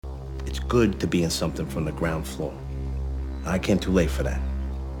good to be in something from the ground floor. I came too late for that.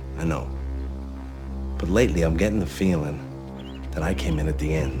 I know. But lately, I'm getting the feeling that I came in at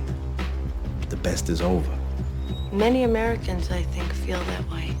the end. The best is over. Many Americans, I think, feel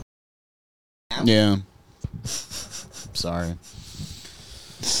that way. Yeah. Sorry.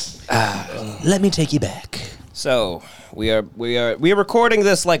 Let me take you back. So we are recording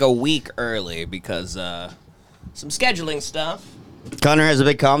this like a week early because some scheduling stuff. Connor has a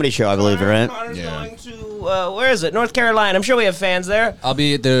big comedy show, I believe, right? Connor's going to where is it? North Carolina. I'm sure we have fans there. I'll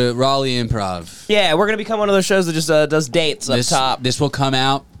be at the Raleigh Improv. Yeah, we're gonna become one of those shows that just does dates up top. This will come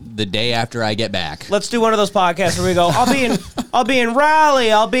out the day after I get back. Let's do one of those podcasts where we go, I'll be in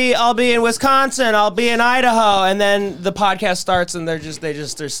Raleigh, I'll be in Wisconsin, I'll be in Idaho, and then the podcast starts and they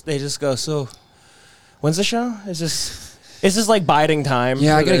just go, so when's the show? It's just like biding time.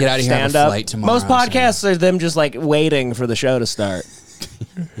 Yeah, I gotta get out of here. I have a Stand-up. flight tomorrow. Most podcasts are them just like waiting for the show to start.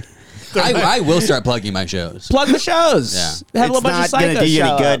 I will start plugging my shows. Plug the shows. Yeah. Have a little bunch of It's not going psychos to do you show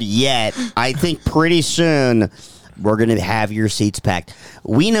any up. good yet. I think pretty soon we're going to have your seats packed.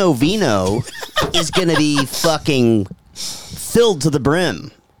 We know Vino is going to be fucking filled to the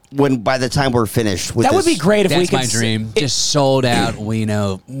brim by the time we're finished with That this. would be great if we That's could. my dream. Just sold out. We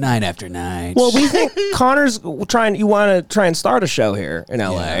know night after night. Well, we think Connor's trying. You want to try and start a show here in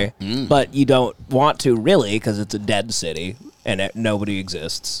LA, but you don't want to really because it's a dead city and nobody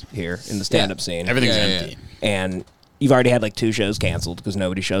exists here in the stand-up scene. Everything's Yeah, empty. And you've already had like 2 shows canceled because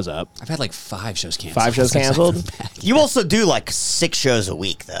nobody shows up. I've had like 5 shows canceled. 5 shows canceled. You also do like 6 shows a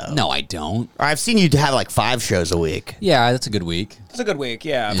week, though. No, I don't. Or I've seen you have like 5 shows a week. Yeah, that's a good week. It's a good week,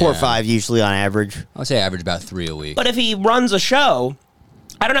 yeah. 4 or 5 usually on average. I would say I average about 3 a week. But if he runs a show,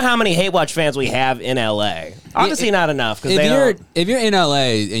 I don't know how many Hate Watch fans we have in LA. Obviously, not enough because if you're in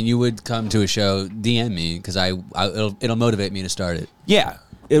LA and you would come to a show, DM me because it'll motivate me to start it. Yeah.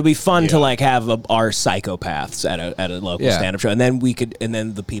 It would be fun to like have our psychopaths at a local Yeah. stand-up show, and then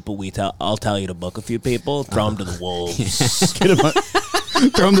the people I'll tell you to book a few people, throw them to the wolves.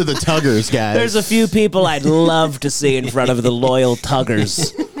 Throw them to the Tuggers, guys. There's a few people I'd love to see in front of the loyal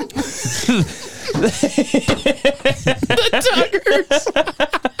Tuggers.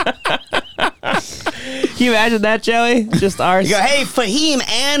 Can you imagine that, Joey? Just ours. You go, hey, Fahim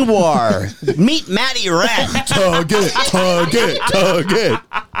Anwar, meet Matty Rat. Tug it.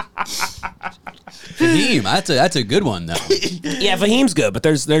 Fahim, that's a good one though. Yeah, Fahim's good, but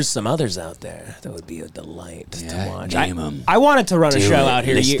there's some others out there that would be a delight to watch. name 'em. I wanted to run a show out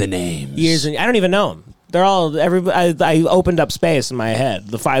here. List the names. Years and I don't even know them. They're all I opened up space in my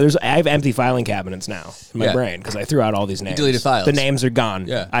head. I have empty filing cabinets now in my Yeah. brain because I threw out all these names. Deleted files. The names are gone.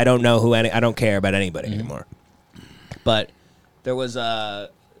 Yeah. I don't know I don't care about anybody anymore. But there was I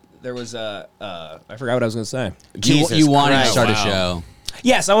forgot what I was going to say. You wanted to Christ. start a Wow. show.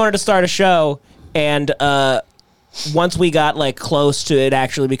 Yes, I wanted to start a show, and once we got like close to it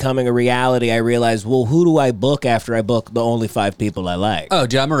actually becoming a reality, I realized, well, who do I book after I book the only 5 people I like? Oh,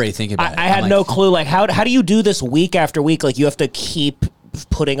 dude, I'm already thinking about it. I had I'm no like, clue. Like, how do you do this week after week? Like, you have to keep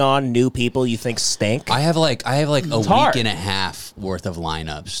putting on new people you think stink. I have like a week hard. and a half worth of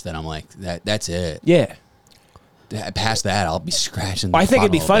lineups that I'm like that's it. Yeah. Past that, I'll be scratching. The I think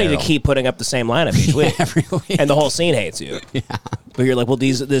it'd be bottom of funny a to barrel. keep putting up the same lineup each week. every week. And the whole scene hates you. Yeah. But you're like, well,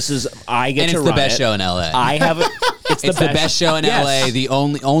 this is, I get And to it's the run best it. show in LA. I have it. It's the best show in Yes. LA. The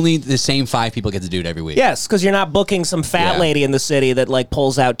only the same 5 people get to do it every week. Yes, because you're not booking some fat Yeah. lady in the city that like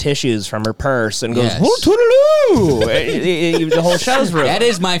pulls out tissues from her purse and goes, Yes. "Woo, toodaloo." The whole show's ruined. That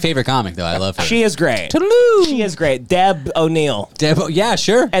is my favorite comic, though. I love her. She is great. Toodaloo. She is great. Deb O'Neill. Yeah,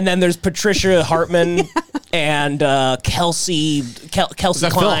 sure. And then there's Patricia Hartman and Kelsey that Phil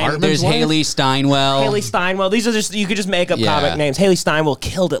Klein. Hartman? There's wife? Haley Steinwell. Haley Steinwell. These are just, you could just make up Yeah. comic names. Haley Steinwell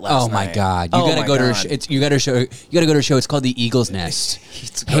killed it last Oh night. my God! You Oh gotta my go to her. God. You gotta go to a show. It's called the Eagle's Nest.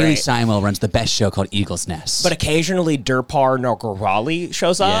 Haley great. Steinwell runs the best show called Eagle's Nest. But occasionally Durpar Nagarwali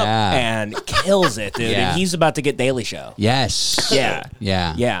shows up Yeah. and kills it, dude. Yeah. And he's about to get Daily Show. yes, Yeah.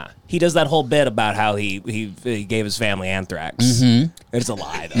 yeah, Yeah. He does that whole bit about how he gave his family anthrax. Mm-hmm. It's a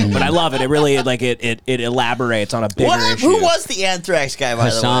lie, though. But I love it. It really, it elaborates on a bigger issue. Who was the anthrax guy, by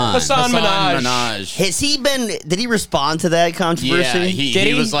Hassan. Hassan Minaj. Minaj. the way? Has he been... Did he respond to that controversy? Yeah, Did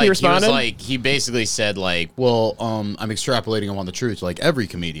he? was He like, responded? he basically said like, well, I'm extrapolating on the truth like every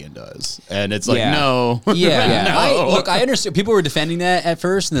comedian does, and it's like, Yeah. no, Yeah. no. I understand. People were defending that at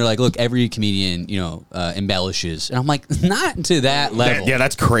first, and they're like, "Look, every comedian, embellishes," and I'm like, "Not to that level." Yeah,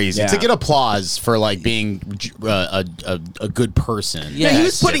 that's crazy. Yeah. To get applause for like being a good person. Yeah, he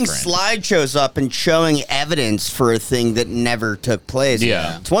was it's putting different. slideshows up and showing evidence for a thing that never took place.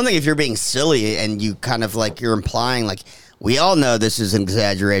 Yeah. It's one thing if you're being silly and you kind of like, you're implying like, We all know this is an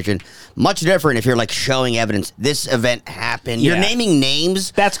exaggeration. Much different if you're like showing evidence. This event happened. You're Yeah. naming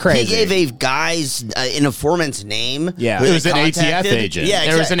names. That's crazy. He gave a guy's informant's name. Yeah. who It they was an ATF contacted. agent. Yeah,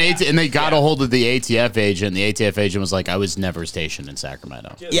 There was an exactly. and they got a hold of the ATF agent. The ATF agent was like, "I was never stationed in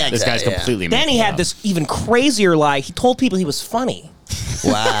Sacramento." Yeah, this guy's exactly, yeah. completely. Then he making it had up. this even crazier lie. He told people he was funny.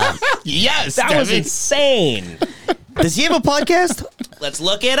 Wow. Yes, That was insane. Does he have a podcast? Let's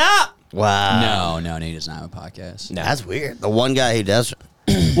look it up. Wow. No, he does not have a podcast. No. That's weird. The one guy who does.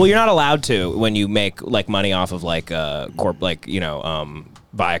 Well, you're not allowed to when you make like money off of like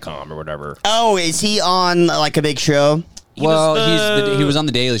Viacom or whatever. Oh, is he on like a big show? Well, he was on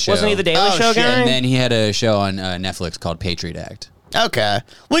the Daily Show. Wasn't he the Daily Oh, Show shit. guy? And then he had a show on Netflix called Patriot Act. Okay.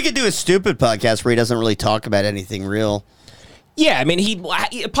 We could do a stupid podcast where he doesn't really talk about anything real. Yeah, I mean,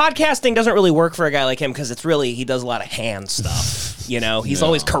 podcasting doesn't really work for a guy like him because it's really he does a lot of hand stuff. You know, he's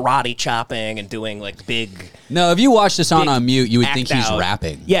always karate chopping and doing like big. No, if you watch this on Big mute, you would act think he's out.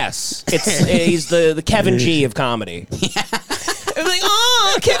 rapping. Yes, he's the Kevin G of comedy. I'm like,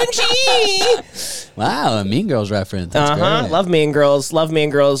 oh, Kevin G. Wow, a Mean Girls reference. That's great. Love Mean Girls. Love Mean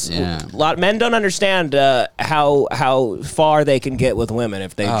Girls. Yeah. Men don't understand how far they can get with women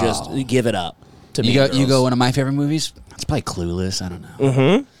if they just give it up to Mean Girls. You go. One of my favorite movies. It's probably Clueless. I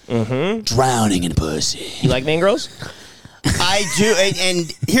don't know. Drowning in pussy. You like Mean Girls? I do,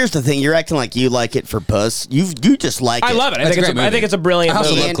 and here's the thing: you're acting like you like it for puss. You just like it. I love it. That's a great I movie. think it's a brilliant I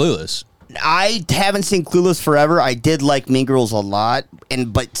also movie. love Clueless. I haven't seen Clueless forever. I did like Mean Girls a lot,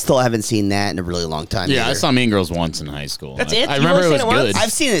 but still haven't seen that in a really long time. Yeah, I either. saw Mean Girls once in high school. That's it? I You've remember only it was seen it good. once?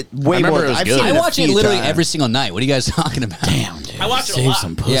 I've seen it way I remember more. it was I've good. seen I it a watch it few literally times. every single night. What are you guys talking about? Damn, dude. I watch it a Save lot.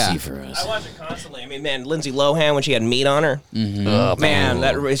 some pussy Yeah. for us. I watch it constantly. I mean, man, Lindsay Lohan when she had meat on her, man,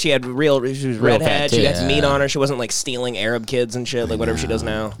 she was redhead. She had tits. meat on her. She wasn't like stealing Arab kids and shit, like whatever she does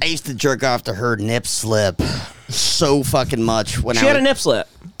now. I used to jerk off to her nip slip so fucking much when She had a nip slip.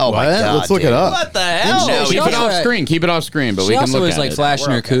 Oh my What? god! Let's look dude. it up. What the hell? No, Keep it also- off screen. Keep it off screen. But She we can also look was at like it. flashing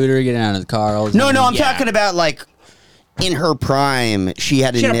We're her okay. cooter, getting out of the car all the No, time. no, I'm Yeah. talking about like in her prime. She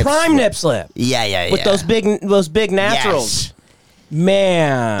had a She had a nip prime slip. nip slip Yeah. with those big naturals. Yes.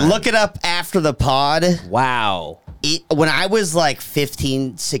 Man, Look it up after the pod. wow. When I was like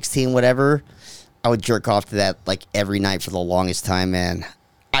 15, 16, whatever, I would jerk off to that like every night for the longest time, man.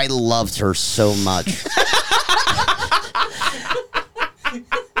 I loved her so much.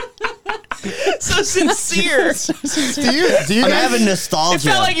 So sincere. Do you I'm guys- having It nostalgia.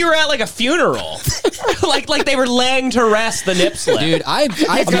 felt like you were at like a funeral, like they were laying to rest the nip slip. Dude, I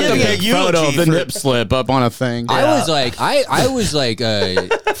I'm gonna gonna be a take a photo of the eulogy for- nip slip up on a thing. I was like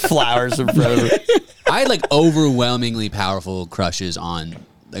flowers in front of her. I had like overwhelmingly powerful crushes on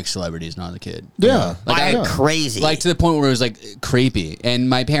like celebrities when I was a kid. Yeah. Like I I had crazy. like to the point where it was like creepy, and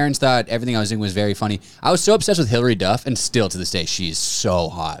my parents thought everything I was doing was very funny. I was so obsessed with Hillary Duff, and still to this day she's so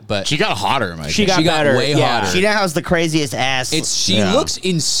hot. But She got hotter, Mike. She got She got better. way yeah. hotter. She now has the craziest ass. she Yeah. looks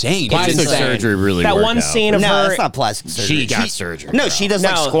insane. Plastic It's insane. surgery really that worked one out. scene of no, her. that's not plastic surgery. She got surgery, No, bro. she does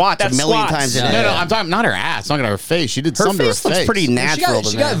like No, squats a that's million squats. times a No, day. No, I'm talking not her ass. I'm talking about her face. She did Her something face to her looks face. pretty She natural got,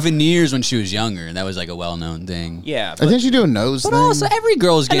 she to got me. veneers when she was younger, and that was like a well-known thing. Yeah, I think she do a nose But thing. also, every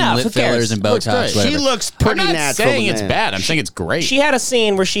girl's getting Enough, who lip fillers cares? and Looks Botox. great. Whatever. She looks I'm pretty not natural. saying to it's me. bad. I'm saying it's great. she had a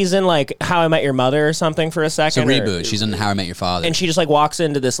scene where she's in like How I Met Your Mother or something for a It's a second. reboot. She's in How I Met Your Father. And she just like walks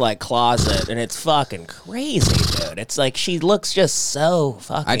into this like closet, and it's fucking crazy, dude. It's like she looks just so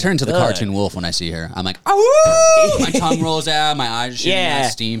fucking. I turn to the good. cartoon wolf when I see her. I'm like, oh! My tongue rolls out. My eyes are shooting Yeah.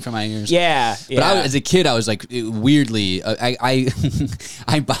 out steam from my ears. Yeah, But I, yeah. as a kid, I was like, weirdly, I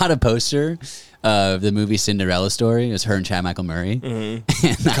I bought a poster of the movie Cinderella Story. It was her and Chad Michael Murray. Mm-hmm.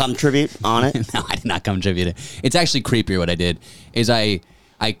 And I- Contribute on it. no, I did not contribute it. It's actually creepier. What I did is I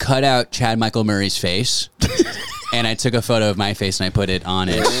cut out Chad Michael Murray's face. And I took a photo of my face and I put it on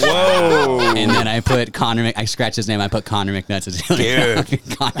it. Whoa! And then I put I scratched his name. I put Connor McNuts as Connor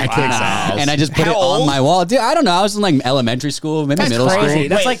McNuts. And I just put How it on old? my wall. Dude, I don't know. I was in like elementary school, maybe middle crazy. school.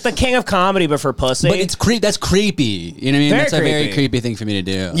 That's like the king of comedy, but for pussy. But it's that's creepy. You know what I mean? Very That's a very creepy. creepy thing for me to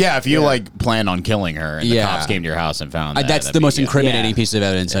do. yeah, if you like planned on killing her and the Yeah. cops came to your house and found that, That's that'd the be- most incriminating Yeah. piece of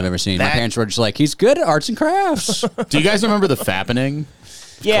evidence I've ever seen. My That- parents were just like, he's good at arts and crafts. Do you guys remember the fappening?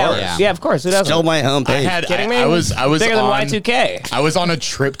 yeah, Yeah. of course. Who doesn't? Still my homepage. I had Kidding me? I was bigger than on, Y2K. I was on a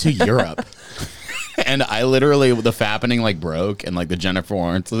trip to Europe. And I literally, the fappening like broke and like the Jennifer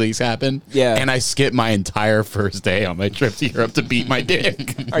Lawrence release happened. Yeah. And I skipped my entire first day on my trip to Europe to beat my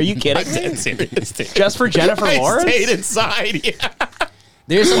dick. Are you kidding I'm me? dead serious, dude. Just for Jennifer I Lawrence? stayed inside. Yeah.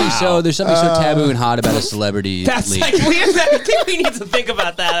 There's something so taboo and hot about a celebrity That's leak. like I think we need to think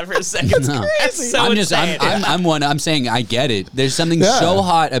about that for a second. It's No. crazy. So I'm just insane. I'm saying I get it. There's something so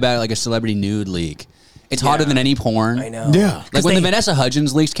hot about like a celebrity nude leak. It's hotter than any porn. I know. Yeah. Like when the Vanessa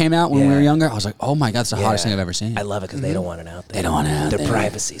Hudgens leaks came out when we were younger, I was like, oh my God, it's the hottest thing I've ever seen. I love it because they don't want it out there. They don't want it out Their there.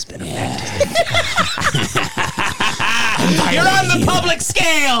 privacy's been affected. You're on the public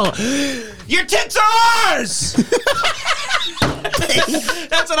scale. Your tits are ours.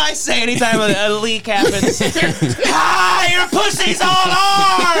 That's what I say anytime a leak happens. Your pussy's all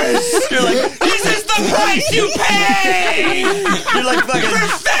ours. You're like, this is the price you pay. You're like fucking. For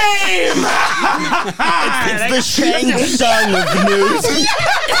fame. It's the Shang Tsung of news.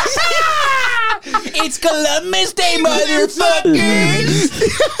 It's Columbus Day, motherfuckers!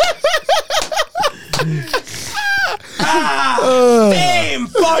 Fame,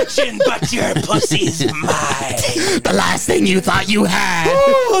 fortune, but your pussy's mine. The last thing you thought you had.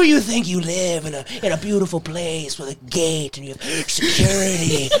 Oh, you think you live in a beautiful place with a gate and you have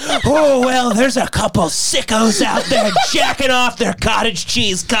security. Oh, well, there's a couple sickos out there jacking off their cottage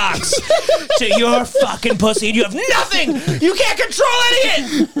cheese cocks to your fucking pussy and you have nothing. You can't control any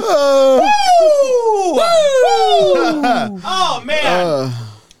of it. Oh, man.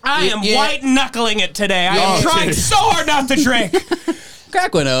 I am white knuckling it today. I am trying so hard not to drink.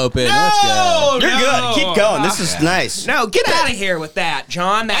 Crack one open. Let's go. You're good. Keep going. This is nice. No, get out of here with that,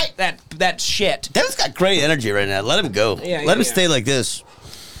 John. That shit. Devin's got great energy right now. Let him go. Let him stay like this.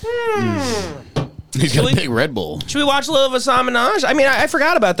 He's got a big Red Bull. Should we watch a little of Hasan Minhaj? I mean, I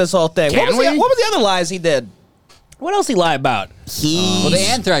forgot about this whole thing. What was the other lies he did? What else he lied about? Well, the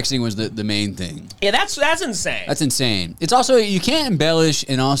anthrax thing was the main thing. Yeah, that's insane. That's insane. It's also, you can't embellish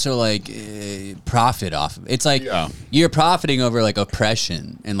and also like profit off of it. It's like you're profiting over like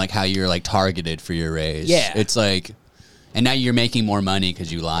oppression and like how you're like targeted for your race. Yeah. It's like, and now you're making more money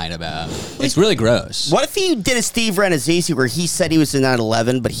because you lied about. It's really gross. What if he did a Steve Renazzisi where he said he was in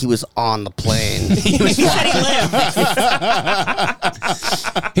 9/11, but he was on the plane? He said he lived.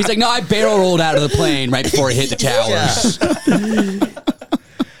 He's like, no, I barrel rolled out of the plane right before it hit the towers.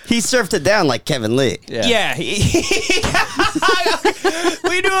 He surfed it down like Kevin Lee. Yeah. We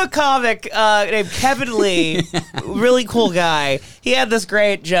knew a comic named Kevin Lee, really cool guy. He had this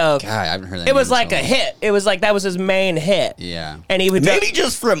great joke. God, I haven't heard that. It was name in like so a long. hit. It was like that was his main hit. Yeah. And he would Maybe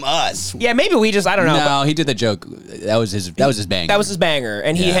just from us. yeah, maybe we just I don't know. but No, he did the joke. That was his bang. that was his banger,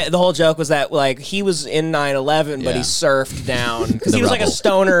 and he Yeah. had, the whole joke was that like he was in 9/11, but he Yeah. surfed down because The he was like a rubble.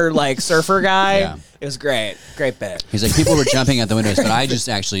 stoner like surfer guy. Yeah. It was great bit. He's like, people were jumping out the windows, but I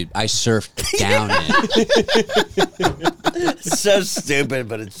surfed down it. So stupid,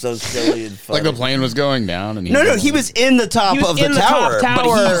 but it's so silly and funny. Like the plane was going down, and No, he was in the top He was of the in the tower, top but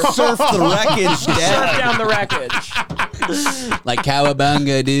tower. he surfed the wreckage Surf down. down the wreckage. Like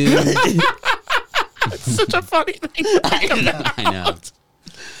cowabunga, dude. such a funny thing. I know.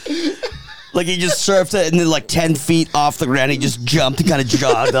 Like he just surfed it, and then like 10 feet off the ground, he just jumped and kind of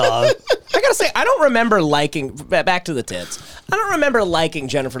jogged off. I gotta say, I don't remember liking back to the tits. I don't remember liking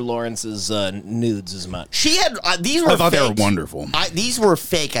Jennifer Lawrence's nudes as much. She had these were. I thought they were fake. wonderful. These were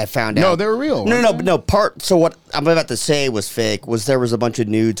fake. I found out. No, they were real. No. Part. So what I'm about to say was fake. Was there was a bunch of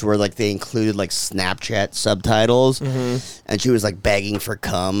nudes where like they included like Snapchat subtitles, and she was like begging for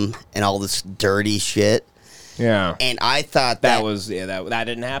cum and all this dirty shit. Yeah. And I thought That was that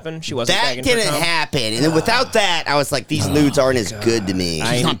didn't happen. She wasn't that begging didn't for cum? happen. And then without that, I was like, these nudes aren't as good to me.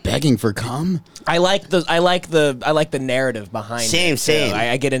 She's not begging for cum. I like the narrative behind Same, it. too. same.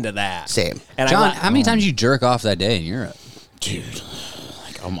 I get into that. Same. And John, how many times did you jerk off that day in Europe? Dude,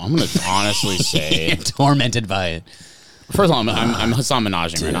 like I'm gonna honestly say, Tormented by it. first of all, I'm Hasan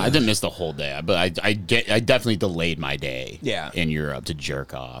Minhajing right now. I didn't miss the whole day, but I definitely delayed my day. In Europe to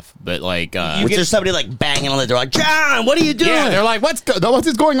jerk off, but like, Was there somebody like banging on the door, like, John, what are you doing? yeah, they're like, what's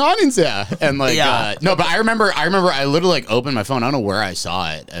going on in there? And like, Yeah. no, but I remember I literally like opened my phone. I don't know where I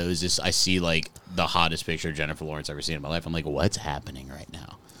saw it. It was just I see like the hottest picture of Jennifer Lawrence I've ever seen in my life. I'm like, what's happening right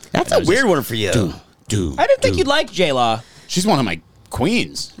now? That's a weird one for you. Dude, I didn't think you'd like J-Law. she's one of my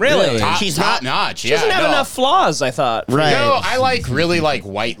queens. Really? She's top not- notch. She doesn't have enough flaws, I thought. Right. No, I like really like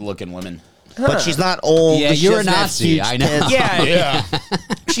white looking women. But she's not old. Yeah, but she you're a doesn't have Nazi, huge I know. tits. Yeah. Yeah.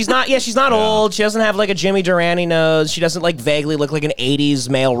 She's not old. She doesn't have like a Jimmy Durante nose. She doesn't like vaguely look like an 80s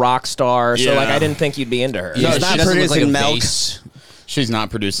male rock star. So Yeah. like I didn't think you'd be into her. Yeah, not she doesn't look producing like a milk. vase. She's not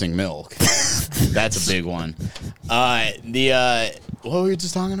producing milk. That's a big one. What were we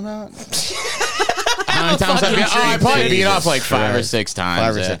just talking about? How many times I probably beat off like 5 or 6 times.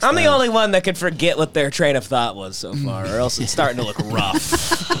 5 or yeah. 6. I'm the only one that could forget what their train of thought was so far, or else it's starting to look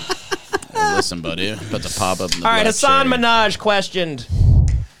rough. Listen, buddy, about to pop up. In the All right, black Hasan cherry. Minhaj questioned.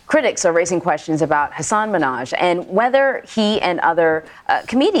 Critics are raising questions about Hasan Minhaj and whether he and other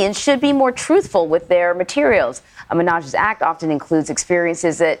comedians should be more truthful with their materials. Minhaj's act often includes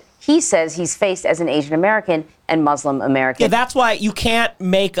experiences that he says he's faced as an Asian American and Muslim American. Yeah, that's why you can't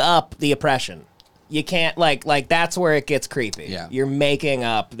make up the oppression. You can't like that's where it gets creepy. Yeah. You're making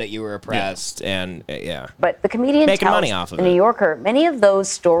up that you were oppressed, and But the comedian Making tells money off of the it. New Yorker many of those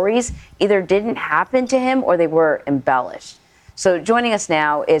stories either didn't happen to him or they were embellished. So joining us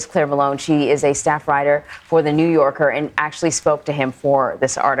now is Claire Malone. She is a staff writer for the New Yorker and actually spoke to him for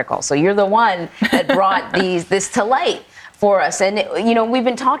this article. So you're the one that brought this to light for us. And, we've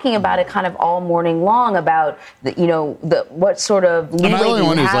been talking about it kind of all morning long about, what sort of leeway Am I the only you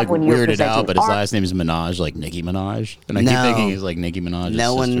one who's have like when you're weirded presenting out, but his art. last name is Minaj, like Nicki Minaj, and I No. keep thinking he's like Nicki Minaj's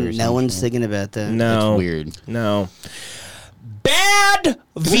No sister or one's something. thinking about that. no, It's weird. no. Bad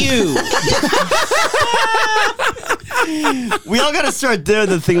view. We all got to start doing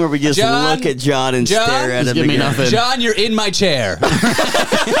the thing where we just John, look at John and John, stare at just him. give me again. nothing. John, you're in my chair.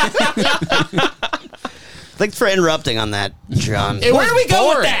 Thanks for interrupting on that, John. Where do we go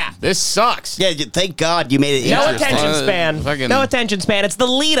with boring. that? This sucks. Yeah, thank God you made it No interesting. attention span. fucking- No attention span. It's the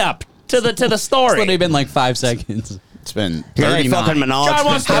lead up to the story. It's literally been like 5 seconds. It's been Yeah, like 39. fucking Minaj. John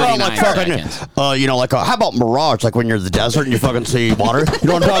wants to how about 39 like fucking, seconds. how about Mirage, like when you're in the desert and you fucking see water? You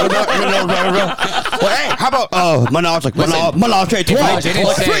know what I'm talking about? You know what I'm talking about? Well, hey, how about Minaj, like Minaj A12? I didn't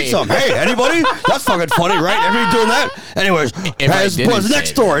Like say- threesome. Hey, anybody? That's fucking funny, right? Everybody doing that? Anyways, If I hey, didn't next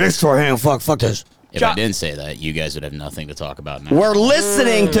say story. Hey, fuck this. If I didn't say that, you guys would have nothing to talk about now. We're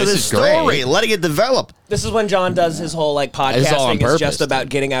listening to This the is story, great. letting it develop. This is when John does his whole It's all on podcasting is purpose, just about dude.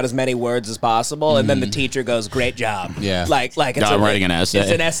 getting out as many words as possible, and then the teacher goes, "Great job." Yeah. like it's I'm writing an essay.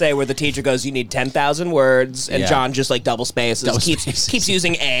 It's an essay where the teacher goes, "You need 10,000 words," and Yeah. John just like double spaces, Double keeps spaces.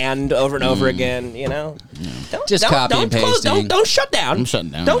 using "and" over and over again. Just copy and close, pasting. don't shut down. I'm shutting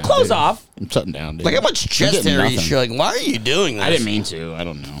down. Don't now, close dude. off. I'm shutting down, dude. Like, how much I'm chest getting hair are you nothing. showing? Why are you doing this? I didn't mean to. I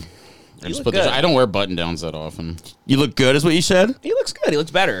don't know. I just look put good. I don't wear button downs that often. You look good, is what you said? He looks good. He looks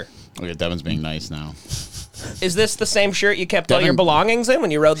better. Look at Devin's being nice now. Is this the same shirt you kept all Devin- your belongings in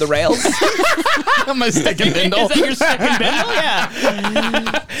when you rode the rails? My second bindle. Is that your second bindle?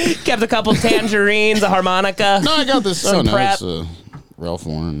 Yeah. Kept a couple tangerines, a harmonica. No, I got this. Some No, prep. it's Ralph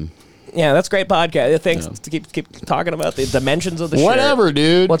Lauren. Yeah, that's great podcast. Thanks to keep talking about the dimensions of the shirt. Whatever,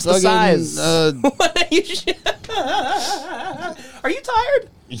 dude. What's the Fucking, size? Are you tired?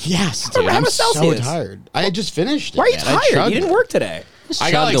 Yes, dude. Have I'm a so Celsius. tired. I just finished it. Why are you man. I tired? chugged You didn't it. work today.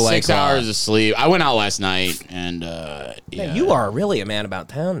 I got Chugged a like White 6 Claw. hours of sleep. I went out last night, and Yeah, you are really a man about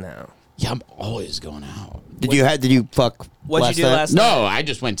town now. Yeah, I'm always going out. Did you fuck What'd last you do night? last night? No, I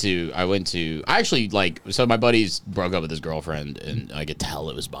actually so my buddies broke up with his girlfriend, and I could tell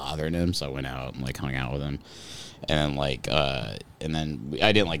it was bothering him, so I went out and like hung out with him, and and then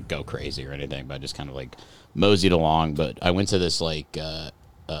I didn't like go crazy or anything, but I just kind of like moseyed along. But I went to this I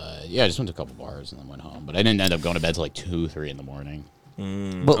just went to a couple bars and then went home, but I didn't end up going to bed till like 2-3 in the morning. But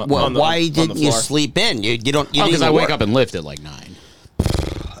on the- why on the didn't you floor. sleep in? You don't. You Because didn't I wake work. up and lift at like 9.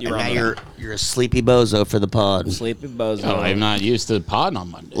 And now you're a sleepy bozo for the pod. Sleepy bozo. Oh, I'm not used to podding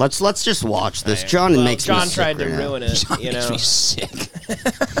on Monday. Let's just watch this. John makes me John sick tried to right now. ruin it. You Makes know. me sick.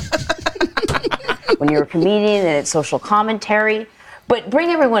 when you're a comedian and it's social commentary. But bring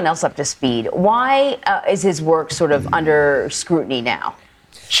everyone else up to speed. Why is his work sort of under scrutiny now?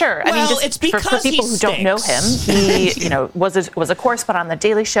 Sure. I Well, mean, just it's for because people he who don't know him, stinks. he, was a correspondent on the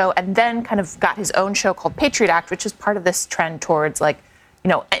Daily Show, and then kind of got his own show called Patriot Act, which is part of this trend towards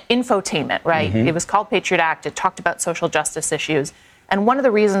infotainment, right? It was called Patriot Act. It talked about social justice issues, and one of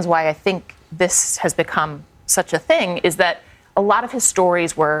the reasons why I think this has become such a thing is that a lot of his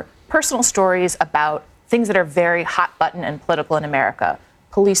stories were personal stories about things that are very hot button and political in America.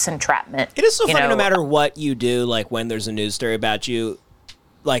 Police entrapment. It is so you funny. know, No matter what you do, like when there's a news story about you,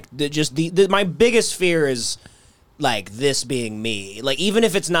 like my biggest fear is like this being me. Like even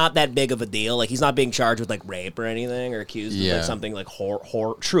if it's not that big of a deal, like he's not being charged with like rape or anything or accused of Yeah. like something like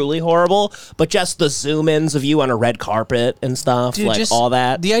truly horrible, but just the zoom ins of you on a red carpet and stuff, Dude, like just all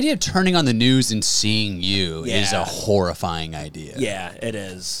that. The idea of turning on the news and seeing you is Yeah. a horrifying idea. Yeah, it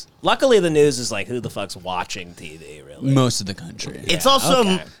is. Luckily, the news is like, who the fuck's watching TV, really? Most of the country. It's also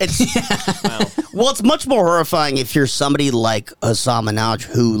okay. it's much more horrifying if you're somebody like Hassan Minaj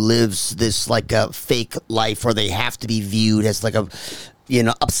who lives this like a fake life where they have to be viewed as like a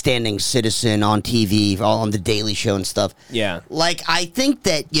upstanding citizen on TV, on the Daily Show and stuff. Yeah. Like I think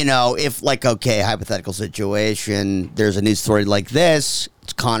that if like hypothetical situation, there's a news story like this,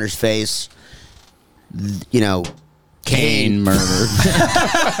 it's Connor's face, Kane murdered.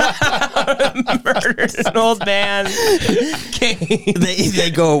 Murdered an old man.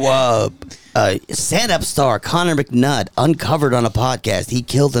 they go, stand-up star Connor McNutt uncovered on a podcast. He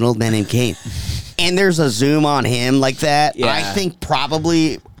killed an old man named Kane. and there's a zoom on him like that, Yeah. I think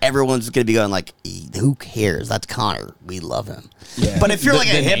probably everyone's going to be going like, who cares? That's Connor. We love him. Yeah. But if you're like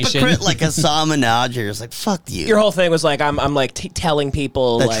a The nation. hypocrite, like Hassan Minaj, you're just like, fuck you. Your whole thing was like, I'm like telling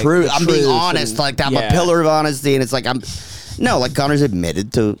people the like, truth. the I'm being truth honest. and- Like I'm yeah. a pillar of honesty, and it's like like Connor's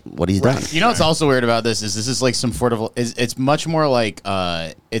admitted to what he's done. You know what's also weird about this is like some sort of it's much more like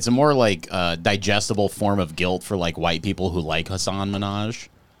it's a more like digestible form of guilt for like white people who like Hassan Minaj.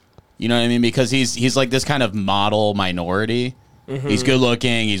 You know what I mean? Because he's like this kind of model minority. Mm-hmm. He's good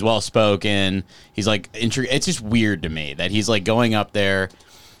looking. He's well spoken. He's like it's just weird to me that he's like going up there.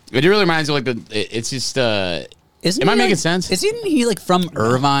 It really reminds me of like it's just. Isn't Am I he, making like- sense? Isn't he like from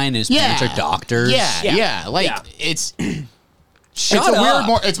Irvine? His parents are doctors. Yeah. Like Yeah. it's. Shut it's a up.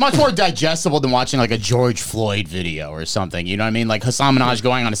 weird, it's much more digestible than watching like a George Floyd video or something. You know what I mean? Like Hassan Minaj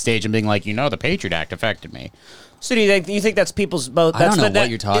going on a stage and being like, the Patriot Act affected me. So do you think that's people's both? I That's don't know the, what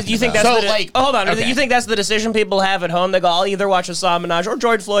you're talking You think about. that's So, the, like, hold on? okay. You think that's the decision people have at home? They go, I'll either watch Hassan Minaj or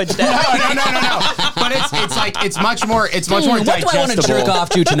George Floyd's dead. No. But it's like it's much more What do I want to digestible. jerk off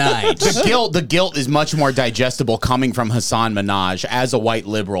to tonight? The guilt is much more digestible coming from Hassan Minaj as a white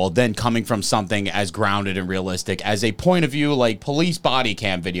liberal than coming from something as grounded and realistic as a point of view like police body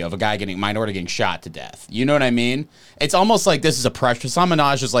cam video of a guy minority getting shot to death. You know what I mean? It's almost like this is a pressure. Hassan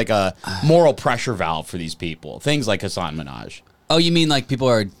Minaj is like a moral pressure valve for these people. Things like Hassan Minaj. Oh, you mean like people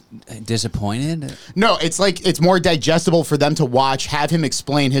are disappointed? No, it's like it's more digestible for them to watch, have him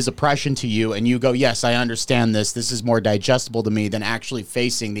explain his oppression to you, and you go, yes, I understand this. This is more digestible to me than actually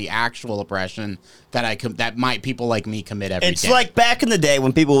facing the actual oppression that people like me commit every day. It's like back in the day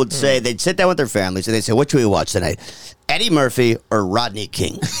when people would say they'd sit down with their families and they'd say, "What should we watch tonight? Eddie Murphy or Rodney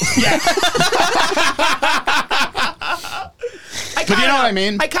King?" But you know what I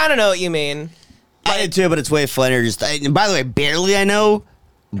mean? I kind of know what you mean. I did too, but it's way funnier. And by the way, barely I know,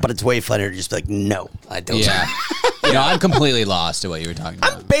 but it's way funnier to just be like, no, I don't. Yeah. I'm completely lost to what you were talking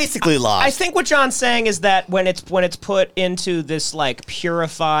about. Basically lost. I think what John's saying is that when it's put into this like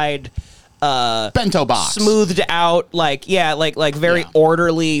purified, Bento box. smoothed out, like very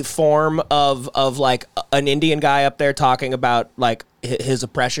orderly form of like an Indian guy up there talking about like his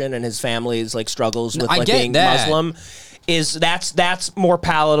oppression and his family's like struggles with I like get being that. Muslim. That's more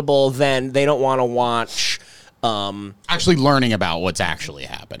palatable than they don't want to watch. Actually learning about what's actually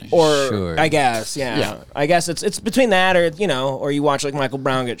happening. Or Sure. I guess, yeah. I guess it's between that or or you watch like Michael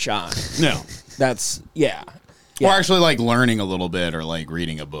Brown get shot. No. That's yeah. Or actually like learning a little bit or like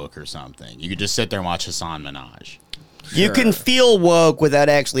reading a book or something. You could just sit there and watch Hassan Minaj. You can feel woke without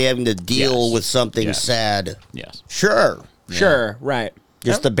actually having to deal Yes. with something Yes. sad. Yes. Sure. Sure, right.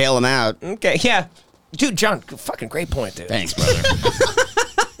 Just to bail him out. Okay, yeah. Dude, John, fucking great point, dude. Thanks, brother.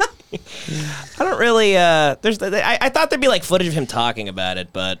 I don't really I thought there'd be like footage of him talking about it,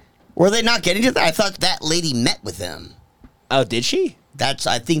 but Were they not getting to that? I thought that lady met with him. oh, did she?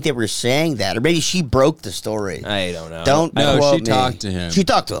 I think they were saying that. Or maybe she broke the story. I don't know. Don't No, quote she me. talked to him. She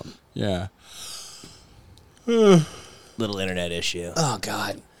talked to him. Yeah. Little internet issue. Oh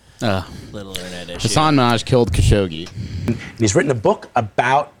God. Little internet issue. Hassan Minaj killed Khashoggi. And he's written a book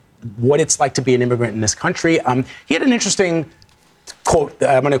about what it's like to be an immigrant in this country. He had an interesting quote.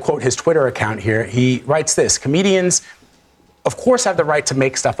 I'm going to quote his Twitter account here. He writes this: comedians, of course, have the right to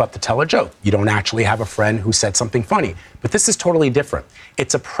make stuff up to tell a joke. You don't actually have a friend who said something funny. But this is totally different.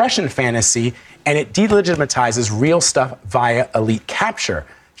 It's oppression fantasy, and it delegitimizes real stuff via elite capture.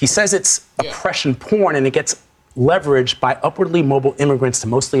 He says it's oppression porn, and it gets leveraged by upwardly mobile immigrants to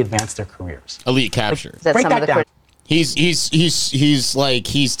mostly advance their careers. Elite capture. Is that Break some that of the down. He's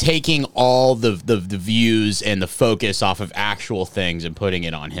taking all the views and the focus off of actual things and putting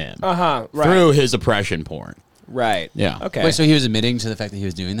it on him. Right. Through his oppression porn. Right. Yeah. Okay. Wait, so he was admitting to the fact that he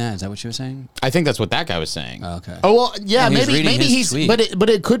was doing that? Is that what you were saying? I think that's what that guy was saying. Oh, okay. Oh well, yeah, And he was maybe reading his he's tweet. but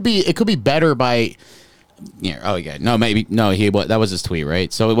it could be better by yeah, oh yeah. No, maybe no, that was his tweet,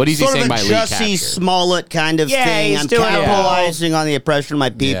 right? So what is he Sort saying of by a elite Jussie capture? Smollett kind of Yeah, thing. he's I'm doing it. capitalizing on the oppression of my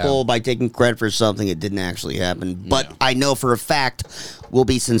people Yeah. by taking credit for something that didn't actually happen. But I know for a fact will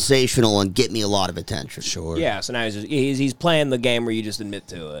be sensational and get me a lot of attention. Sure. yeah, so now he's playing the game where you just admit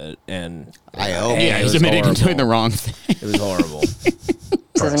to it, and I hope. Hey, Yeah, it he's was admitting to horrible. doing the wrong thing. It was horrible.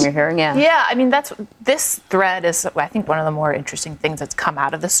 criticism you're hearing? Yeah. Yeah, I mean, this thread is, I think, one of the more interesting things that's come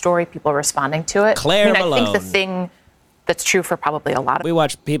out of the story, people responding to it. Claire I think Malone. the thing that's true for probably a lot of We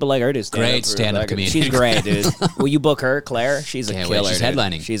watch people like her do stand-up. Great stand-up comedian. She's great, dude. Will you book her, Claire? She's a Can't wait. killer. She's dude.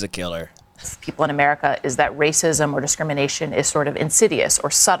 headlining. She's a killer. people in America is that racism or discrimination is sort of insidious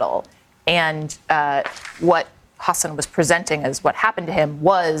or subtle. And what Hassan was presenting as what happened to him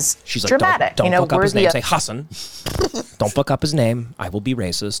was She's like, dramatic. don't fuck up his worthy name. of- Say Hassan. Don't fuck up his name. I will be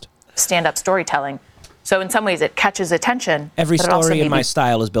racist. stand-up storytelling. So in some ways, it catches attention. Every but it also story in maybe my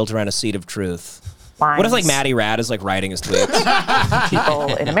style is built around a seed of truth. lines. What if like Matty Rad is like writing his tweets?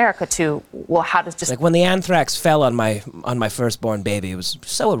 People in America to, well, how does just Like when the anthrax fell on my firstborn baby, it was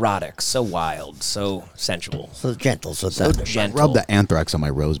so erotic, so wild, so sensual, So gentle, so gentle. Rub the anthrax on my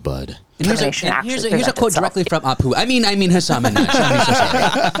rosebud. And here's Information a actually quote presents directly itself. from Apu. I mean Hassam and Shami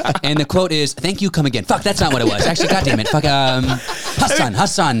Shashari. And the quote is, "Thank you, come again." Fuck, that's not what it was. Actually, goddamn it. Fuck,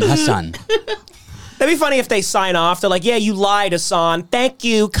 Hassan. That'd be funny if they sign off. They're like, "Yeah, you lied, Hassan. Thank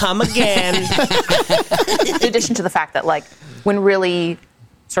you. Come again." in addition to the fact that, like, when really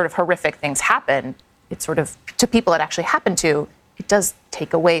sort of horrific things happen, it's sort of, to people it actually happened to, it does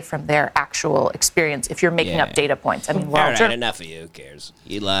take away from their actual experience if you're making Yeah. up data points. I mean, All well, right, enough of you. Who cares?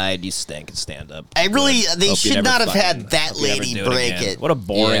 You lied. You stink. Stand up. I really, they Hope you should never not have fucking- had that hope you never lady do break again. it. What a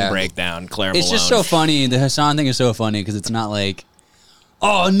boring Yeah. breakdown, Claire It's just Malone. so funny. The Hassan thing is so funny because it's not like,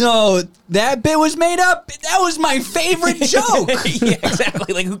 oh no, that bit was made up. That was my favorite joke. Yeah,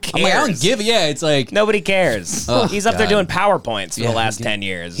 exactly. Like, who cares? I'm like, I don't give. Yeah, it's like Nobody cares. Oh, He's up there God. doing PowerPoints for Yeah, the last he- 10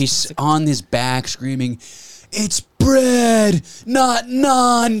 years. he's on his back screaming, "It's bread, not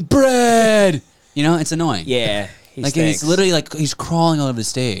non-bread." You know, it's annoying. yeah. He like stinks. it's literally like he's crawling all over the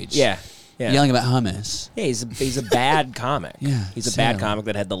stage. Yeah. Yeah. Yelling about hummus. Yeah, he's a bad comic. Yeah, he's a sad. bad comic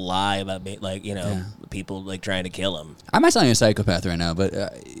that had to lie about people like trying to kill him. I might sound like a psychopath right now, but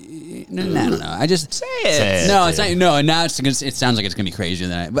no, I don't know. I just Say it. No, it's not. No, and now it sounds like it's gonna be crazier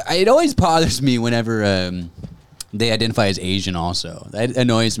than that. But it always bothers me whenever they identify as Asian. Also, that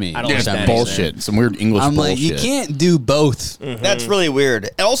annoys me. I don't for like some that reason. Bullshit. Some weird English I'm bullshit. like, you can't do both. That's really weird.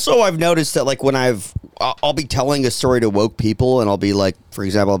 Also, I've noticed that like when I'll be telling a story to woke people, and I'll be like, for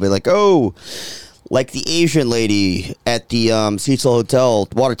example, I'll be like, oh, like the Asian lady at the Cecil Hotel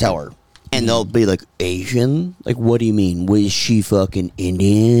water tower. And they'll be like, Asian? Like, what do you mean? Was she fucking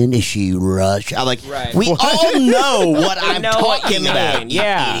Indian? Is she Russian? I'm like, Right. we all know what I I'm know what talking you about. mean. you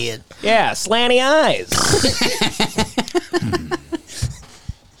Yeah. idiot. Yeah, slanty eyes.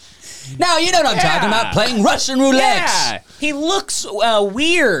 Now you know what I'm talking about. Playing Russian roulette. Yeah, he looks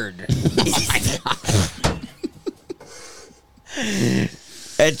weird.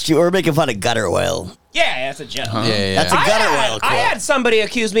 We're making fun of gutter oil. Yeah, that's a joke. Yeah. That's a gutter oil I quote. had somebody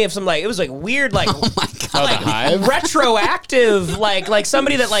accuse me of some it was like weird Oh my god. retroactive like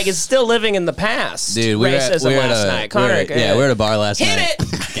somebody that like is still living in the past. Dude, we racism last night. Connor, we were at a bar last hit night.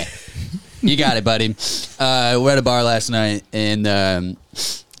 it. You got it, buddy. We're at a bar last night, and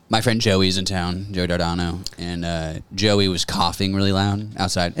my friend Joey's in town, Joe Dardano, and Joey was coughing really loud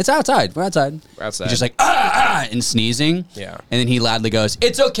outside. It's outside. We're outside. We're outside. He's just like, ah, and sneezing. Yeah. And then he loudly goes,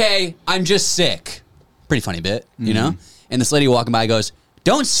 "It's okay. I'm just sick." Pretty funny bit, you know? And this lady walking by goes,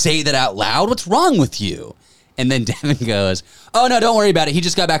 "Don't say that out loud. What's wrong with you?" And then Devin goes, "Oh, no, don't worry about it. He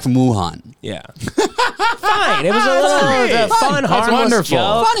just got back from Wuhan." Yeah. Fine. It was a little fun, harmless wonderful.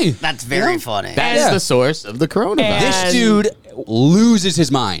 joke. Funny. That's very funny. That's Yeah. the source of the coronavirus. And- This dude loses his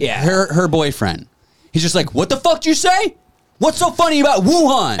mind. Yeah. Her boyfriend. He's just like, "What the fuck did you say? What's so funny about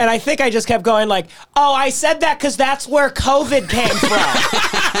Wuhan?" And I think I just kept going like, "Oh, I said that because that's where COVID came from."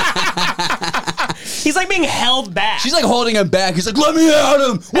 He's like being held back. She's like holding him back. He's like, "Let me at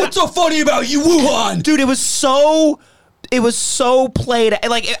him. What's so funny about you, Wuhan?" Dude, it was so played.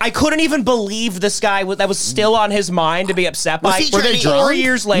 Like I couldn't even believe this guy that was still on his mind to be upset by. Was he trying to 4 drunk?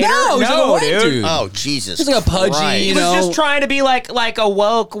 years later? No, he's like a white dude. Oh, Jesus. He's like a pudgy, Christ. He you was know. just trying to be like a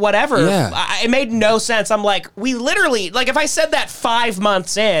woke whatever. Yeah. It made no sense. I'm like, we literally like if I said that 5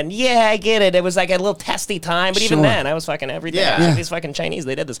 months in, yeah, I get it. It was like a little testy time, but even Sure. then, I was fucking every day. Yeah. I was like, Yeah. these fucking Chinese,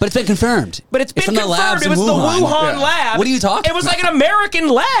 they did this. But it's been confirmed. But it's been from the confirmed. labs It in was the Wuhan. Wuhan lab. What are you talking It was like an American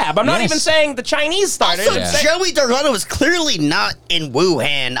lab. I'm not Yes. even saying the Chinese started Also, it. I'm saying- Joey Dardano was clearly not in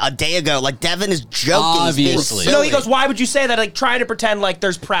Wuhan a day ago. Like, Devin is joking. He's being Obviously. silly. No, he goes, why would you say that? Like, trying to pretend like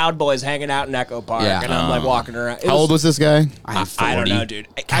there's Proud Boys hanging out in Echo Park. Yeah. And I'm like walking around. It How old was this guy? I don't know, dude.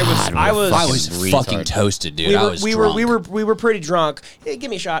 I I was Retard. fucking toasted, dude. I was drunk. we were pretty drunk. Hey, give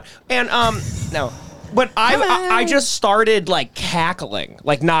me a shot. And no. But I just started like cackling,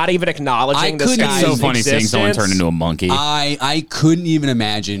 like not even acknowledging I this couldn't- guy's It's so funny seeing someone existence. turn into a monkey. I couldn't even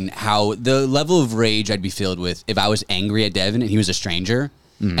imagine how the level of rage I'd be filled with if I was angry at Devin and he was a stranger.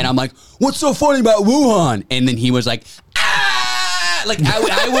 And I'm like, "What's so funny about Wuhan?" And then he was like, "Ah!" Like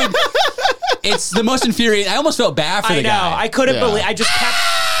I would. It's the most infuriating. I almost felt bad for I the know. guy. I couldn't believe. I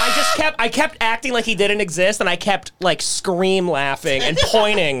kept acting like he didn't exist, and I kept like scream laughing and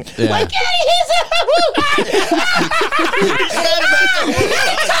pointing. Yeah. Like, hey, he's a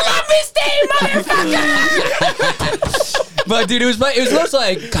Columbus Day, motherfucker! But dude, it was most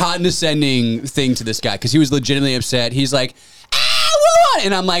like condescending thing to this guy because he was legitimately upset. He's like, "Ah, Wuhan,"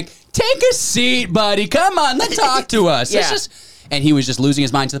 and I'm like, take a seat, buddy. Come on, let's talk to us. Yeah. And he was just losing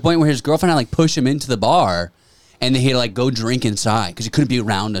his mind to the point where his girlfriend had to like push him into the bar, and then he had to like go drink inside because he couldn't be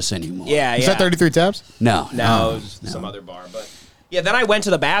around us anymore. Yeah, Is that 33 Tabs? No. No, it was some other bar. But yeah, then I went to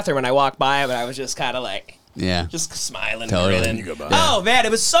the bathroom and I walked by him and I was just kind of like, Yeah. just smiling. Totally. And You grinning. go by. Oh man,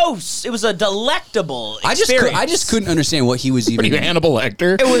 it was a delectable I experience. just couldn't understand what he was even. What are you, Hannibal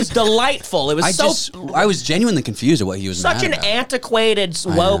Lecter? It was delightful. It was I was genuinely confused at what he was such mad an about. antiquated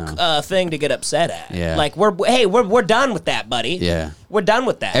woke thing to get upset at. Yeah. Like we're done with that, buddy. Yeah. We're done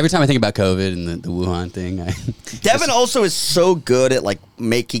with that. Every time I think about COVID and the Wuhan thing, Devin also is so good at like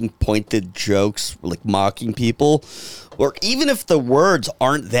making pointed jokes, like mocking people, or even if the words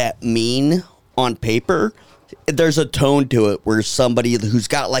aren't that mean on paper, there's a tone to it where somebody who's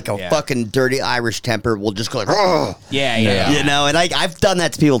got like a fucking dirty Irish temper will just go like, oh, yeah. you know. And I've done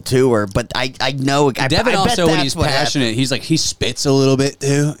that to people too, but I know. Devin I also, bet when that's he's what passionate, happened. he's like, he spits a little bit too.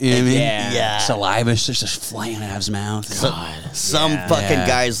 You know what I mean? Yeah. Saliva's just flying out of his mouth. Some fucking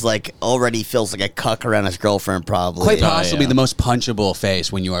guy's like already feels like a cuck around his girlfriend, probably. Quite possibly the most punchable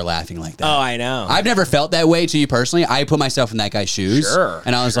face when you are laughing like that. Oh, I know. I've never felt that way to you personally. I put myself in that guy's shoes. Sure,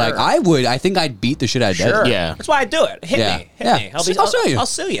 And I was sure. like, I think I'd beat the shit out of Sure. Devin. Yeah. That's why I do it. Hit Yeah. me. Yeah. Hit me. I'll sue you. I'll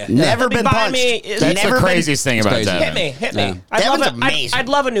sue you. Never He'll be been buying punched. me- That's Never the been- craziest thing about crazy. Devin. Hit me. Yeah. I'd love Devin's amazing. I'd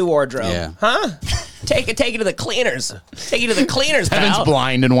love a new wardrobe. Yeah. Huh? Take it to the cleaners. Take you to the cleaners, Devin's pal.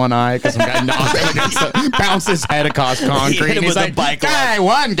 blind in one eye because some guy knocked him against bounced his head across concrete. hit him And he's with a like, bike lock. I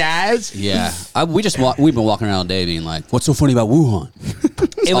won, guys. Yeah. We've been walking around all day being like, what's so funny about Wuhan?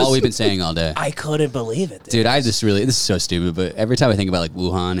 That's all we've been saying all day. I couldn't believe it, Dude, this is so stupid, but every time I think about like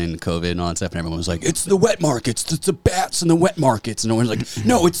Wuhan and COVID and all that stuff, and everyone's like, it's the wet markets, it's the bats in the wet markets. And no one's like,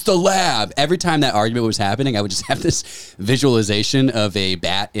 no, it's the lab. Every time that argument was happening, I would just have this visualization of a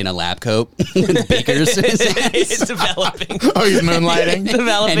bat in a lab coat with beakers in his hands. It's developing. Oh, he's moonlighting?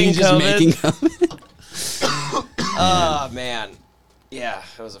 Developing And he's just COVID. making COVID. Oh, man. Yeah,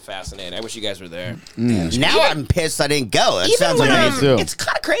 that was fascinating. I wish you guys were there. Now I'm pissed I didn't go. That sounds when like I'm, me too. it's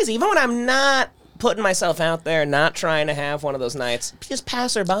kind of crazy. Even when I'm not putting myself out there, not trying to have one of those nights, just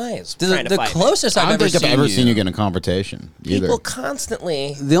passerbys trying to The fight me. closest I I've don't ever think I've seen ever seen you get in a confrontation either. People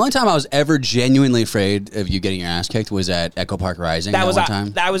constantly. The only time I was ever genuinely afraid of you getting your ass kicked was at Echo Park Rising. That was one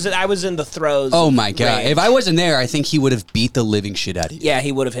time. I was in the throes. Oh of my god! rage. If I wasn't there, I think he would have beat the living shit out of you. Yeah,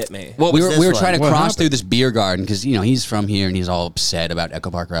 he would have hit me. we was were this trying to one? What cross through happened? this beer garden because he's from here and he's all upset about Echo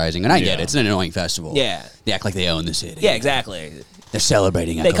Park Rising, and I get it. It's an annoying festival. Yeah. They act like they own the city. Yeah, exactly. They're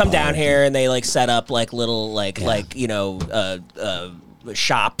celebrating. They Echo come Park. down here and they like set up like little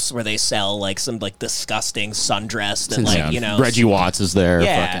shops where they sell like some like disgusting sundress and like Reggie Watts is there.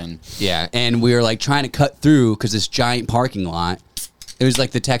 Yeah. Fucking. Yeah, and we were like trying to cut through because this giant parking lot. It was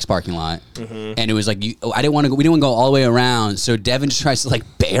like the Tex parking lot, and it was like I didn't want to go. We didn't want to go all the way around. So Devin just tries to like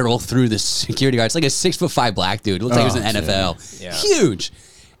barrel through the security guard. It's like a 6'5" black dude. It looks like he was in the NFL. Yeah. Huge.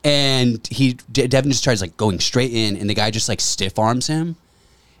 And Devin just tries like going straight in, and the guy just like stiff arms him.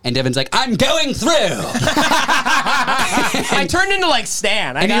 And Devin's like, I'm going through. I turned into like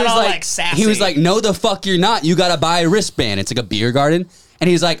Stan. I got all like sassy. He was like, no, the fuck you're not. You gotta buy a wristband. It's like a beer garden. And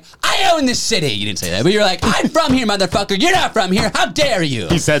he's like, I own this city. You didn't say that, but you're like, I'm from here, motherfucker. You're not from here. How dare you?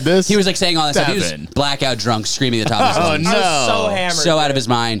 He said this? He was like saying all that stuff. He was Devin. blackout drunk, screaming at the top of his Oh, lungs. no. I was so hammered. So out of his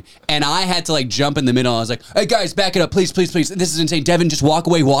mind. And I had to like jump in the middle. I was like, hey guys, back it up. Please, please, please. This is insane. Devin, just walk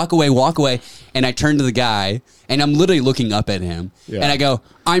away, walk away, walk away. And I turned to the guy and I'm literally looking up at him. Yeah. And I go,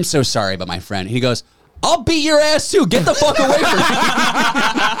 I'm so sorry about my friend. He goes, I'll beat your ass too. Get the fuck away from me.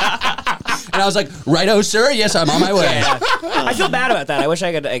 And I was like, righto, sir. Yes, I'm on my way. Yeah. I feel bad about that. I wish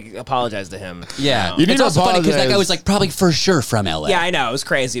I could apologize to him. Yeah. You need It's to also funny because that guy apologize. was like probably for sure from LA. Yeah, I know. It was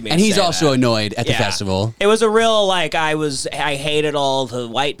crazy. And he's also annoyed at the Yeah. festival. It was a real like I hated all the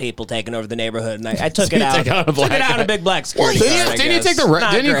white people taking over the neighborhood, and I took it out. took out a black took it out guy. a big black security Didn't guard. you, I didn't you guess. take the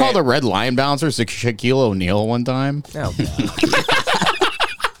Not didn't you call great. the red line bouncer Shaquille O'Neal one time? Oh, God.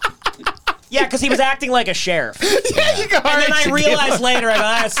 Yeah, because he was acting like a sheriff. Yeah, you got And then I realized later,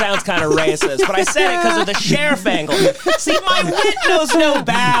 that sounds kind of racist, but I said it because of the sheriff angle. See, my wit knows no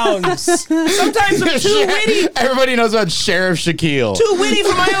bounds. Sometimes I'm too witty. Everybody knows about Sheriff Shaquille. Too witty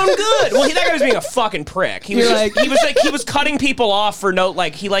for my own good. Well, that guy was being a fucking prick. He was he was cutting people off for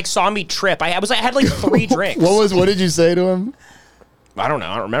he saw me trip. I had like 3 drinks. What did you say to him? I don't know.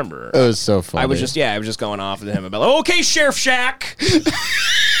 I don't remember. It was so funny. I was just going off at him about, okay, Sheriff Shack.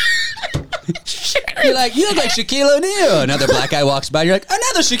 Sheriff You're like, you look like Shaquille O'Neal. Another black guy walks by. You're like,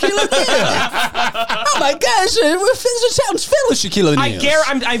 another Shaquille O'Neal. Oh my gosh, it sounds filled with Shaquille O'Neal.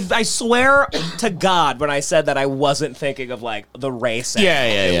 I swear to God, when I said that, I wasn't thinking of like the race.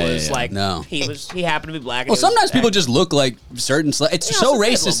 It was like No. he happened to be black. And Well, he was sometimes people black. just look like certain. It's Yeah, so it's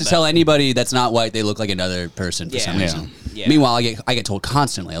a racist little to bit. tell anybody that's not white they look like another person for some Yeah. reason. Yeah. Meanwhile, I get told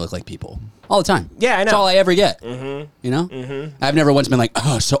constantly I look like people all the time. Yeah, I know. That's all I ever get. Mm-hmm. You know, I've never once been like,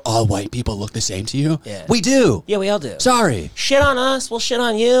 oh, so all white people look the same to you? Yeah. We do. Yeah, we all do. Sorry. Shit on us, we'll shit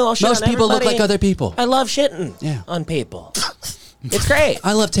on you. I'll shit Most on people look everybody. like other people. I love shitting on people. It's great.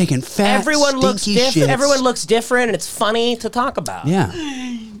 I love taking fat, Everyone looks stinky different. shits. Everyone looks different, and it's funny to talk about. Yeah.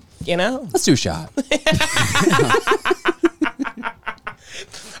 You know? Let's do a shot. I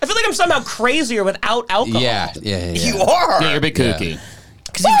feel like I'm somehow crazier without alcohol. Yeah. You are. Yeah, you're a bit kooky.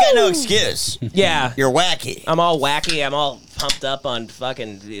 Because you've got no excuse. Yeah. You're wacky. I'm all wacky. I'm all pumped up on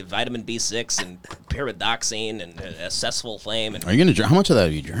fucking vitamin B6 and pyridoxine and cessful flame and Are you gonna drink? How much of that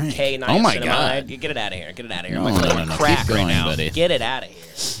have you drank? K-niacinamide. Oh my god! Get it out of here. Get it out of here. No, I'm like no, crack keep going, right now. buddy. Get it out of here.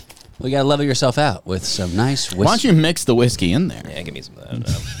 Well, you gotta level yourself out with some nice whiskey. Why don't you mix the whiskey in there? Yeah, give me some of that.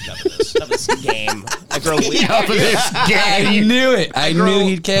 Enough of this game. I grow weary. Enough of this I knew it. I knew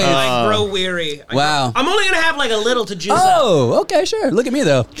he'd cave. I grow weary. Wow. I'm only gonna have like a little to juice up. Oh, okay, sure. Look at me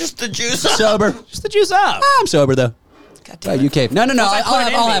though. Just the juice up. Sober. Just to juice up. I'm sober though. God Oh, you cave. No. Once I put it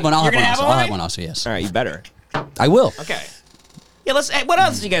in I'll me. have one. I'll You're have one gonna have also. one I'll have already? one also. Yes. All right, you better. I will. Okay. Yeah, let's. What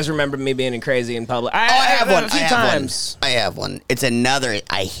else do you guys remember me being crazy in public? I have one. A few times. I have one. It's another.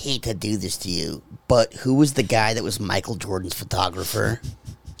 I hate to do this to you, but who was the guy that was Michael Jordan's photographer?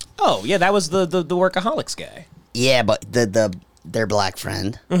 Oh yeah, that was the workaholics guy. Yeah, but their black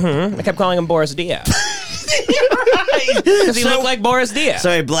friend. I kept calling him Boris Diaw. Because he looked like Boris Diaw.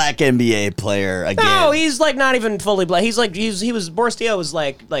 So a black NBA player again. No, he's like not even fully black. He's like he was Boris Diaw was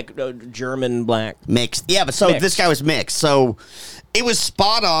like German black. Mixed. Yeah, but so Mixed. this guy was mixed. So it was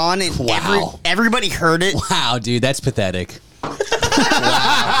spot on, and Wow. everybody heard it. Wow, dude, that's pathetic. Wow.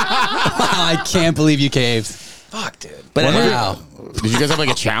 I can't believe you caved. Fuck, dude. But Wow. Did you guys have like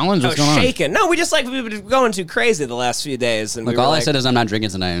a challenge? I What's was going on? shaking. No, we just like we were going too crazy the last few days, and Look, we were all I like, said is I'm not drinking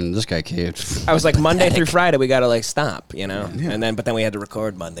tonight, and this guy caved. I was like Monday through Friday we gotta like stop, you know, and then but then we had to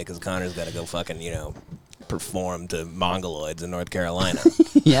record Monday because Connor's got to go fucking perform to Mongoloids in North Carolina.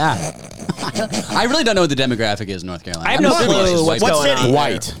 Yeah. I really don't know what the demographic is in North Carolina. I have I'm no assuming it's clue just what's white going people. on.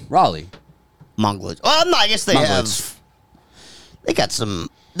 White. Raleigh. Mongoloids. Well, no, I guess they Mongoloids. They got some.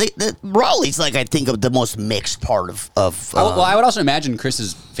 Raleigh's like I think of the most mixed part of. Well, I would also imagine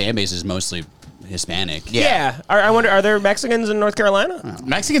Chris's fan base is mostly Hispanic. Yeah. I wonder, are there Mexicans in North Carolina?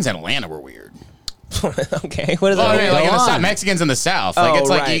 Mexicans in Atlanta were weird. Okay. What is Oh, that? yeah, like in the on. South, Mexicans in the South. Like Oh, it's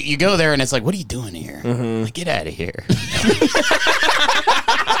like right. you go there and it's like, what are you doing here? Like, get out of here.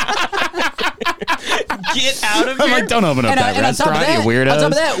 Get out of I'm here. like, don't open up that and on top of restaurant, that, you weirdos. on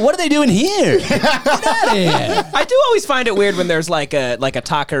top of that, what are they doing here? Get out of here. I do always find it weird when there's like a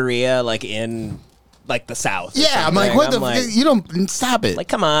taqueria like in like the South. or Yeah, I'm like, something. what the? like, You don't stop it. like,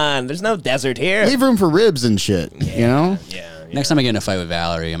 come on, there's no desert here. Leave room for ribs and shit. You know. Yeah. Next time I get in a fight with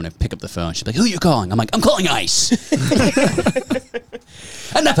Valerie, I'm going to pick up the phone. She'll be like, who are you calling? I'm like, I'm calling ICE.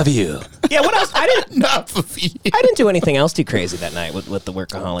 Enough of you. Yeah. What else? I didn't. Enough of you. I didn't do anything else too crazy that night with the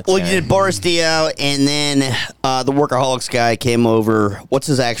workaholics. Well, guy. you did Boris Diaw, and then the workaholics guy came over. What's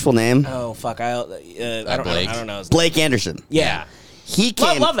his actual name? Oh fuck! I don't Blake. I don't know. His Blake Anderson. Yeah. He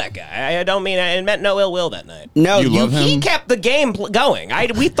came. Love that guy. I don't mean I meant no ill will that night. No, You love him? He kept the game going.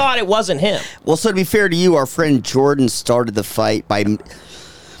 We thought it wasn't him. Well, so to be fair to you, our friend Jordan started the fight by.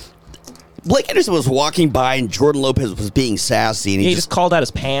 Blake Anderson was walking by, and Jordan Lopez was being sassy, and He just called out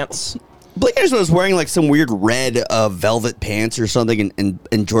his pants. Blake Anderson was wearing like some weird red velvet pants or something,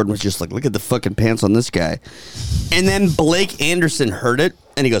 and Jordan was just like, look at the fucking pants on this guy. And then Blake Anderson heard it,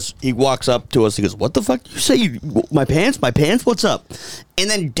 and he walks up to us, he goes, what the fuck did you say? My pants? What's up? And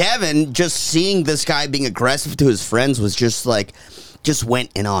then Devin, just seeing this guy being aggressive to his friends, was just like, just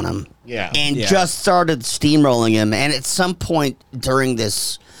went in on him. Yeah. And Yeah. just started steamrolling him. And at some point during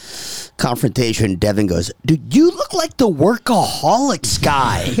this confrontation, Devin goes, dude, you look like the workaholics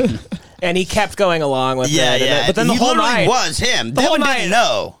guy. And he kept going along with it. But then the he whole literally night was him. The whole Devin night, didn't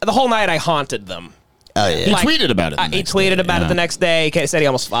know. The whole night I haunted them. Oh yeah. He tweeted about it. the He next tweeted day, about yeah. it the next day. He said he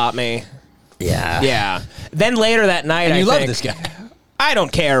almost fought me. Yeah. Yeah. Then later that night, And I you love think- this guy. I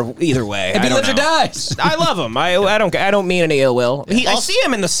don't care either way. If I he don't lives or know. dies. I love him. I don't mean any ill will. I see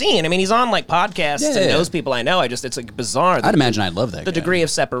him in the scene. I mean, he's on like podcasts and Yeah. knows people I know. It's like bizarre. I'd imagine I'd love that the guy. degree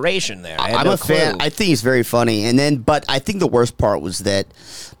of separation there. I had I'm no a fan. clue. I think he's very funny. But I think the worst part was that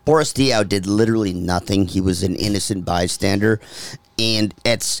Boris Diaw did literally nothing. He was an innocent bystander. And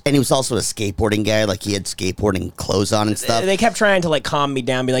he was also a skateboarding guy. Like, he had skateboarding clothes on and stuff. They kept trying to like calm me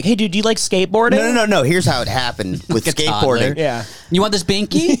down, be like, "Hey, dude, do you like skateboarding?" No. Here's how it happened with Like a toddler. skateboarding. Yeah. You want this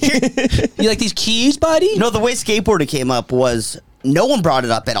binky? You like these keys, buddy? No, the way skateboarding came up was no one brought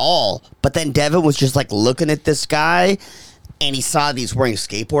it up at all. But then Devin was just like looking at this guy, and he saw these wearing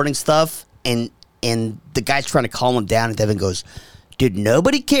skateboarding stuff, and the guy's trying to calm him down, and Devin goes, "Dude,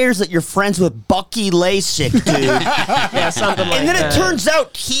 nobody cares that you're friends with Bucky Lasik, dude." Yeah, something like that. And then it turns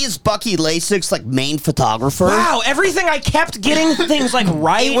out he's Bucky Lasik's like main photographer. Wow, everything I kept getting things like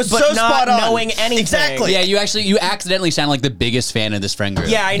right, It was but so not spot on. knowing anything. Exactly. Yeah, you accidentally sound like the biggest fan of this friend group.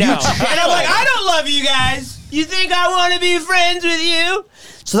 Yeah, I know. And I'm like, I don't love you guys. You think I want to be friends with you?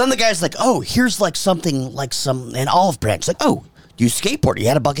 So then the guy's like, "Oh, here's like something like an olive branch." Like, "Oh, you skateboard? You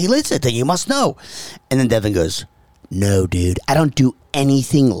had a Bucky Lasik thing. You must know." And then Devin goes, "No, dude, I don't do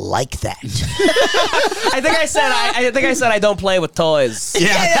anything like that." I think I said I don't play with toys.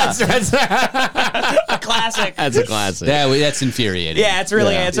 Yeah, that's A classic. a classic. That's infuriating. Yeah, it's a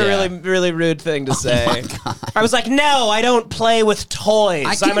really rude thing to say. I was like, "No, I don't play with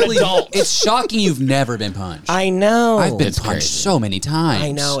toys. I'm an adult." It's shocking you've never been punched. I know. I've been It's punched crazy. so many times.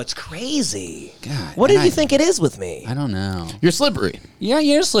 I know, it's crazy. God, What did and you think it is with me? I don't know. You're slippery. Yeah,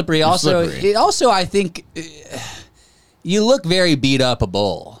 you're slippery. slippery. I think you look very beat up a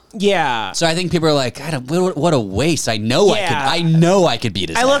bull. Yeah. So I think people are like, what a waste. I know Yeah. I could beat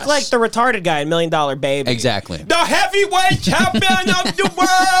his I look ass. like the retarded guy in $1 Million Baby. Exactly. The heavyweight champion of the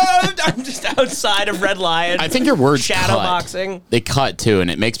world. I'm just outside of Red Lion. I think your words shadow cut. boxing. They cut too, and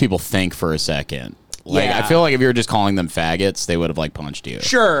it makes people think for a second. Like Yeah. I feel like if you were just calling them faggots, they would have like punched you.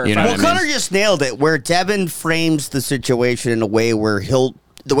 Sure. You know Well, what I mean? Connor just nailed it. Where Devin frames the situation in a way where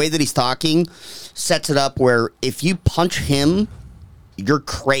the way that he's talking sets it up where if you punch him, you're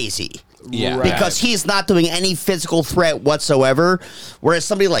crazy. Yeah. Right. Because he's not doing any physical threat whatsoever. Whereas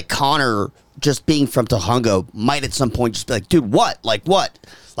somebody like Connor, just being from Tohongo, might at some point just be like, "Dude, what? Like what?"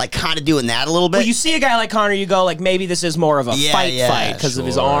 Like kind of doing that a little bit. Well, you see a guy like Connor, you go like, maybe this is more of a Yeah, fight yeah, because of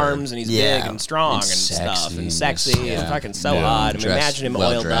his sure. arms and he's Yeah. big and strong and, And stuff sexy and and sexy just- and yeah. fucking so Yeah. hot. I mean, Dressed- imagine him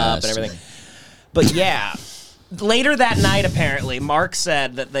well oiled up dressed. and everything. But yeah. Later that night, apparently, Mark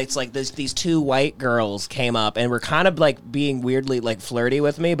said that it's like these two white girls came up and were kind of like being weirdly like flirty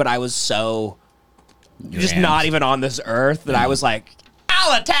with me, but I was so just amped. not even on this earth that I was like,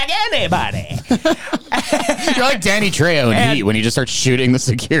 I'll attack anybody. You're like Danny Trejo in And- Heat when he just starts shooting the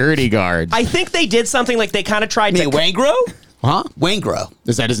security guards. I think they did something like they kind of tried to. Wangro? Huh? Wangro.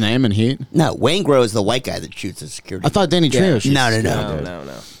 Is that his name in Heat? No, Wangro is the white guy that shoots the security. I thought Danny Trejo. shoots No.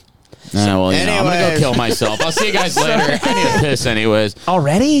 No. well, you know, I'm gonna go Anyways. kill myself. I'll see you guys later. I need a piss anyways.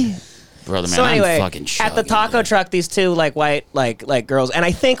 Already? Brother, man, So anyway, I'm fucking at the chugging, taco dude. truck, these two like white like girls, and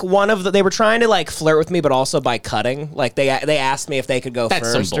I think one of they were trying to like flirt with me, but also by cutting. Like they asked me if they could go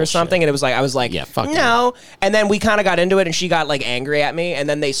That's some first or bullshit. something, and it was like I was like, Yeah, fuck no. And then we kind of got into it, and she got like angry at me, and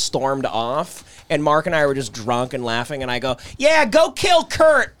then they stormed off. And Mark and I were just drunk and laughing, and I go, "Yeah, go kill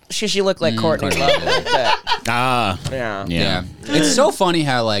Kurt." She looked like Courtney Love. Like that. Ah, Yeah. yeah. It's so funny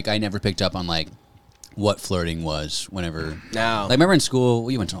how like I never picked up on like what flirting was whenever. No. Like remember in school,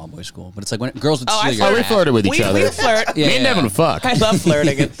 we went to an all boys school, but it's like when girls would Oh, I steal your Oh, we hat. flirted with each We other. flirt. Yeah, Me and Devin would fuck. I love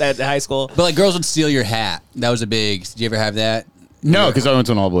flirting at high school. But like girls would steal your hat. That was a big. Did you ever have that? No, because I went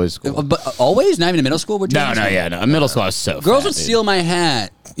to an all boys school. But always, not even in middle school. We're No. In middle school, I was so Girls fat, would dude. steal my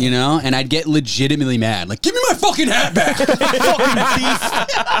hat, you know, and I'd get legitimately mad. Like, give me my fucking hat back. Fucking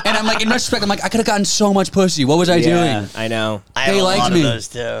thief. And I'm like, in retrospect, I'm like, I could have gotten so much pussy. What was I doing? I know. I have They a liked lot me. of those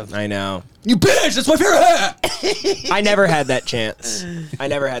too. I know. You bitch, that's my favorite hat. I never had that chance.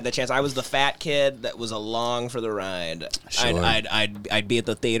 I was the fat kid that was along for the ride. Sure. I'd be at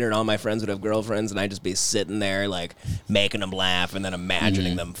the theater and all my friends would have girlfriends and I'd just be sitting there like making them laugh and then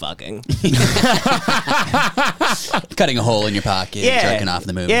imagining them fucking. Cutting a hole in your pocket, jerking off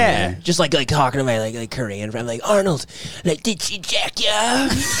the movie. Yeah, just like talking to my like Korean friend, like Arnold, like did she jack ya?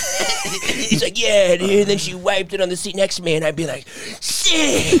 He's like, yeah, dude. And then she wiped it on the seat next to me, and I'd be like,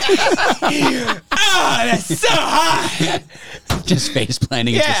 sick. Oh, that's so hot. Just face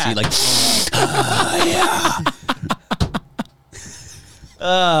planting into Yeah. seat, like,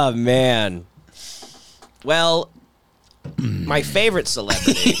 Oh man. Well, my favorite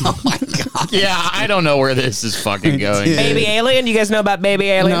celebrity, Yeah, I don't know where this is fucking going. Baby Alien. You guys know about Baby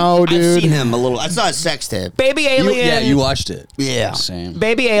Alien? No, dude. I've seen him a little. I saw a sex tape. Baby Alien. you watched it. Yeah. Same.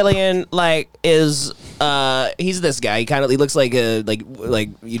 Baby Alien, like, is he's this guy. He looks like a like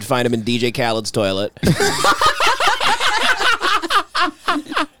you'd find him in DJ Khaled's toilet.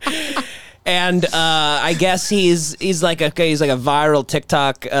 And I guess he's like a viral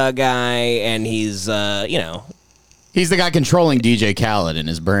TikTok guy, and he's He's the guy controlling DJ Khaled in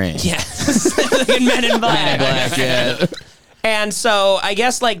his brain. Yes. In Men in Black. Black, yeah. And so I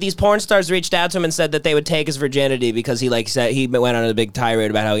guess like these porn stars reached out to him and said that they would take his virginity because he like said he went on a big tirade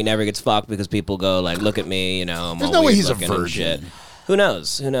about how he never gets fucked because people go like, look at me, you know. I'm There's all no way weird he's a looking and virgin. shit. Who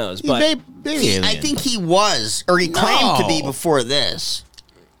knows? Who knows? But I think he was, or he claimed to be before this.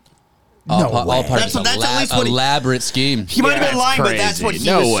 All part That's of at least what he- elaborate scheme. He might have been lying, but that's what he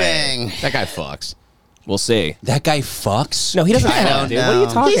was saying. That guy fucks. We'll see. That guy fucks? No, he doesn't. I don't dude. know. What are you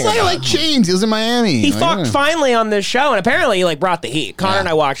talking He's about? like James. He was in Miami. He Like, fucked yeah. finally on this show, and apparently he like brought the heat. Connor and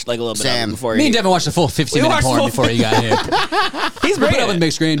I watched like a little bit of Same. it before. Me and Devin watched the full 15-minute watched porn full before he got here. He's We great. put it up on the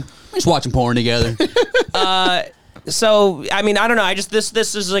big screen. We're just watching porn together. So I mean, I don't know. I just this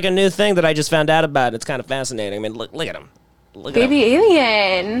is like a new thing that I just found out about. It's kind of fascinating. I mean, look at him. Look at him. Baby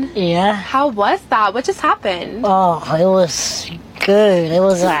alien. Yeah. How was that? What just happened? Oh, it was good. It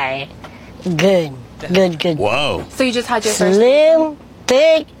was like good. Good. Whoa. So you just had your first. Slim,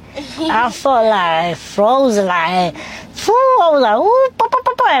 thick. I felt like frozen. Like, I was like,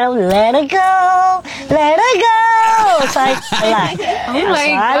 ooh, let it go. It's like, Oh my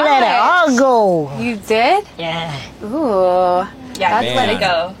so I let it all go. You did? Yeah. Ooh. Yeah, Let's let it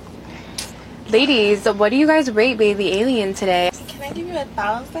go. Ladies, what do you guys rate Baby Alien today? Can I give you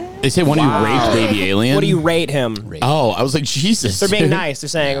 1,000? They say one of you raped Baby Alien. What do you rate him? Oh, I was like, Jesus. They're being nice. They're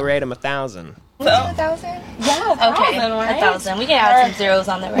saying rate him 1,000. 1,000? Yeah. Okay, 1,000. We can add some zeros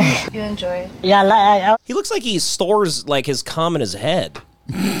on there. Right? You enjoy. Yeah, like, He looks like he stores like his cum in his head.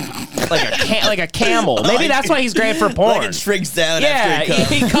 like a camel. Maybe that's why he's great for porn. Like it shrinks down yeah, after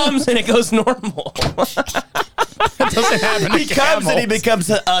he comes. he comes and it goes normal. doesn't happen to He comes and he becomes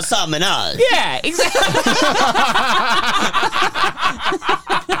something else. Yeah, exactly.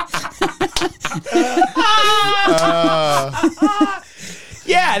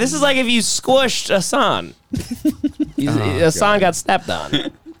 Yeah, this is like if you squished Hassan. Hassan got stepped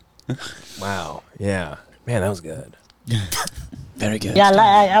on. Wow. Yeah. Man, that was good. Very good. yeah,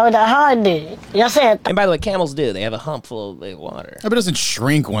 like, I was hard. You said, And by the way, camels do. They have a hump full of water. I bet it doesn't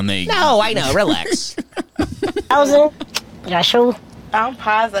shrink when they. No, I know. Relax. 1,000. Yeah, sure. I'm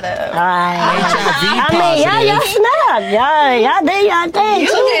positive. I mean, y'all snapped. Y'all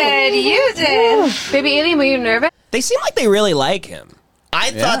did. You did. Baby Alien, were you nervous? They seem like they really like him.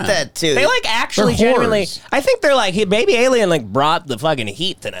 I thought that too. They like actually They're genuinely. whores. I think they're like, Baby Alien like brought the fucking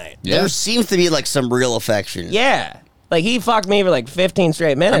heat tonight. There seems to be like some real affection. Yeah. Like he fucked me for like 15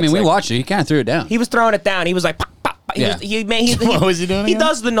 straight minutes. I mean, we Like, watched it. He kind of threw it down. He was throwing it down. He was like, pop, pop, pop. Yeah. What was he doing He again?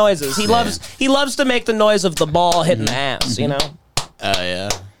 does the noises. He loves to make the noise of the ball hitting the ass. You know. Oh, yeah.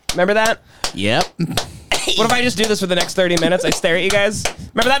 Remember that? Yep. What if I just do this for the next 30 minutes? I stare at you guys.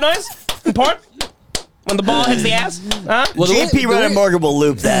 Remember that noise in porn? When the ball hits the ass? Huh? Well, JP Running Morgan will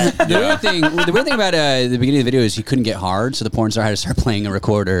loop that. The weird thing about the beginning of the video is he couldn't get hard, so the porn star had to start playing a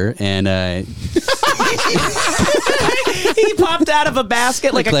recorder, and He popped out of a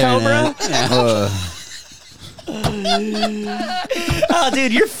basket like a cobra. Oh,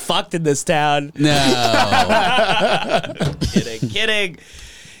 dude, you're fucked in this town. No,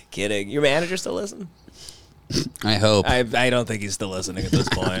 Kidding. Your manager still listen? I hope. I don't think he's still listening at this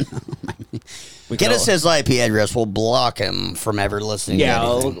point. Get us his IP address. We'll block him from ever listening Yeah.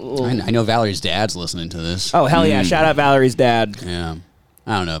 to anything. I know Valerie's dad's listening to this. Oh, hell yeah. Shout out Valerie's dad. Yeah.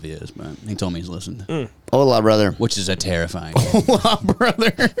 I don't know if he is, but he told me he's listened, Hola, brother. which is a terrifying.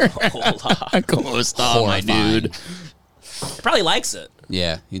 Brother. Hola. Go stop, my dude. He probably likes it.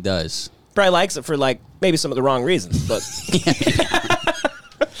 Yeah, he does. Probably likes it for like maybe some of the wrong reasons, but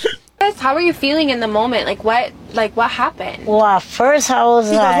How are you feeling in the moment? Like what happened? Well, at first I was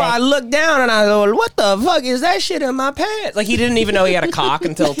he goes, well, I like, looked down and I go, what the fuck is that shit in my pants? Like he didn't even know he had a cock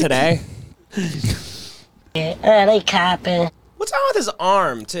until today. they capping. What's wrong with his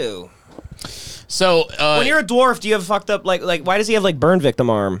arm too? So, When you're a dwarf, do you have fucked up like why does he have like burn victim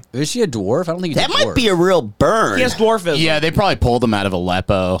arm? Is she a dwarf? I don't think he's That a dwarf. might be a real burn. He has dwarfism. yeah, they probably pulled him out of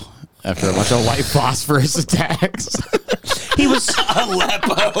Aleppo after a bunch of white phosphorus attacks. He was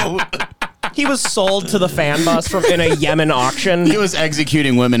Aleppo. He was sold to the fan bus in a Yemen auction. He was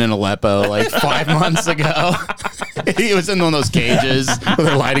executing women in Aleppo like 5 months ago. He was in one of those cages where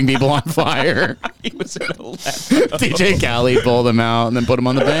they're lighting people on fire. He was in Aleppo. DJ Khaled pulled him out and then put him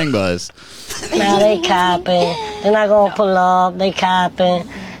on the bang bus. Now they capping. They're not gonna pull up. They capping.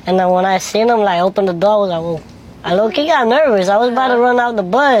 And then when I seen them like open the door, I was like, well, I low-key got nervous. I was about to run out the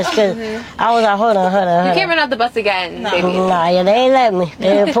bus because I was like, hold on. You can't run out the bus again, baby. Nah, yeah, they ain't let me. They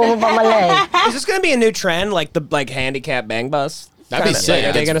didn't pull up on my leg. Is this gonna be a new trend, like the handicap bang bus? That'd be sick.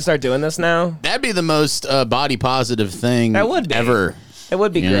 Are they gonna start doing this now? That'd be the most body positive thing That would be. ever. It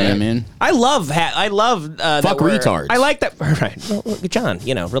would be You great. know what I mean? I love that Fuck we're- retards. I like that. Right, well, John.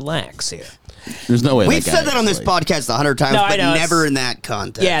 Relax here. There's no way. We've that said guy that on is, this podcast 100 times, No, I but know, never it's- in that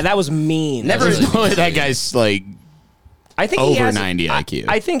context. Yeah, that was mean. Never- There's no way that guy's like I think over he has 90 IQ.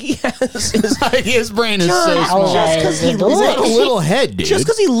 I think he has. His brain is so John, small. just because he He's got a little head, dude. Just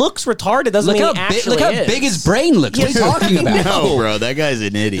because he looks retarded doesn't mean he actually look how is. big his brain looks. What are you talking about? No, bro, that guy's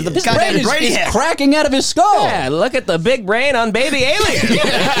an idiot. His brain is cracking out of his skull. Yeah, look at the big brain on baby alien.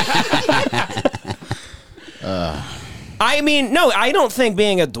 I mean, no, I don't think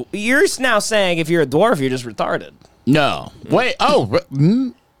being you're now saying if you're a dwarf, you're just retarded. No. Wait. Oh,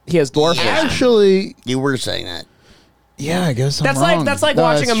 he has dwarf. Actually, you were saying that. Yeah, I guess That's I'm wrong. like No,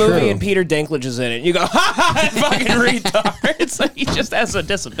 watching a that's movie true. and Peter Dinklage is in it. And you go, ha ha, fucking retard. It's like he just has a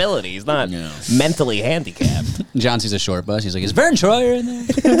disability. He's not mentally handicapped. John sees a short bus. He's like, "Is Vern Troyer in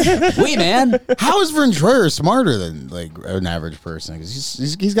there?" Wee man. How is Vern Troyer smarter than like an average person? Because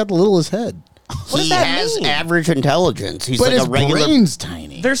he's got the littlest head. He has average intelligence. He's But like his a regular. brain's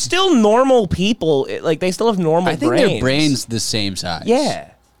tiny. They're still normal people. Like they still have normal I think brains. their brain's the same size. Yeah.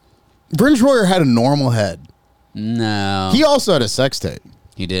 Vern Troyer had a normal head. No. He also had a sex tape.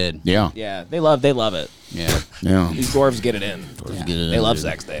 He did. Yeah. Yeah, they love it. Yeah. Yeah. These dwarves get it in. They love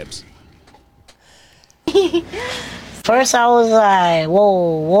sex tapes. First, I was like,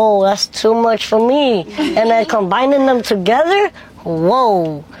 whoa, that's too much for me. And then combining them together,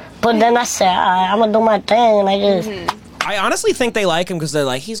 whoa. But then I said, I'm going to do my thing. And I just... I honestly think they like him because they're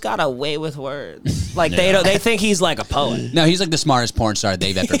like, he's got a way with words. Like they think he's like a poet. No, he's like the smartest porn star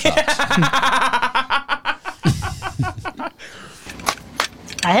they've ever fucked.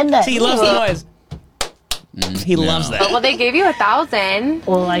 I had that. See, he loves the noise. He loves that. Well, they gave you 1,000.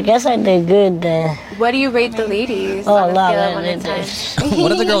 Well, I guess I did good then. What do you rate the ladies? Oh, on a no, scale of 1 to 10?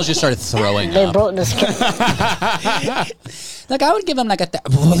 What if the girls just started throwing They up? broke the skin. Like, I would give them like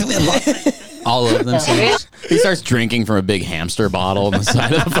all of themselves. He starts drinking from a big hamster bottle on the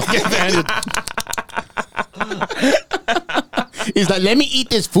side of the fucking van. He's like, let me eat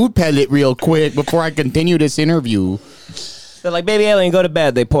this food pellet real quick before I continue this interview. They're like, baby alien, go to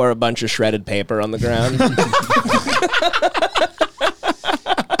bed. They pour a bunch of shredded paper on the ground.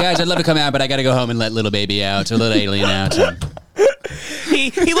 Guys, I'd love to come out, but I got to go home and let little baby out or little alien out.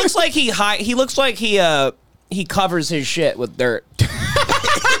 he looks like he looks like he covers his shit with dirt.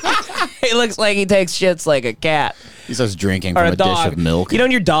 He looks like he takes shits like a cat. He starts drinking Or from a a dog. dish of milk. You know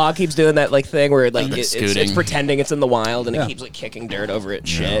when your dog keeps doing that like thing where like it's scooting. pretending it's in the wild and Yeah. it keeps like kicking dirt over its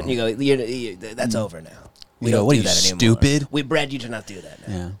shit. And you go, that's over now. We You know, don't what do are you, that anymore. stupid? We bred you to not do that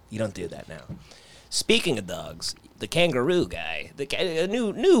now. Yeah. You don't do that now. Speaking of dogs, the kangaroo guy, a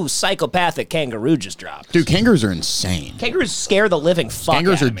new psychopathic kangaroo just dropped. Dude, kangaroos are insane. Kangaroos scare the living fuck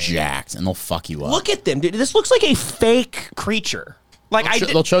Kangaroos out are of me. jacked and they'll fuck you up. Look at them, dude. This looks like a fake creature. Like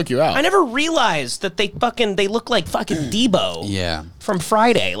They'll choke you out. I never realized that they look like fucking Debo Yeah. from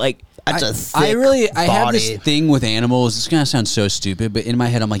Friday. Like That's a thick I have this body. thing with animals. It's gonna sound so stupid, but in my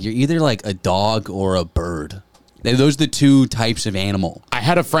head, I'm like, you're either like a dog or a bird. Those are the two types of animal. I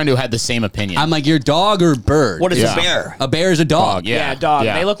had a friend who had the same opinion. I'm like, you're dog or bird. What is Yeah. a bear? A bear is a dog. Dog, yeah, dog.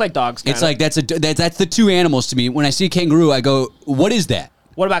 Yeah. They look like dogs. It's kinda. like that's the two animals to me. When I see a kangaroo, I go, what is that?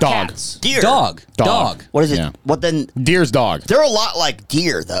 What about Dog. cats? Deer. Dog. What is it? Yeah. What then? Deer's dog. They're a lot like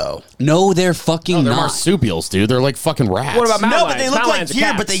deer, though. No, they're fucking No, they're not. marsupials, dude. They're like fucking rats. What about No, mountain but they lions? look Mountain like lions are deer,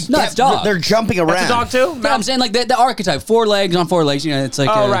 cats. but they No, it's dog. they're jumping around. That's a dog too. No, I'm saying like the archetype, 4 legs on 4 legs. You know, it's like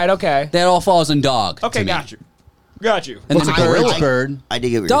Oh, right, okay. That all falls in dog. Okay, to me. got you. Got you. And What's then a bird's gorilla? bird. I did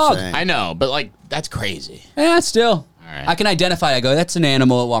get what Dog. you're saying. I know, but like that's crazy. Yeah, still. right. I can identify. I go, that's an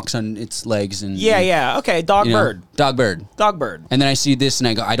animal. It walks on its legs and Yeah. Okay, dog, you know, bird. dog, bird. Dog, bird. And then I see this and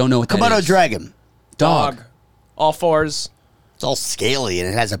I go, I don't know what that Komodo is. dragon. Dog. All fours. It's all scaly and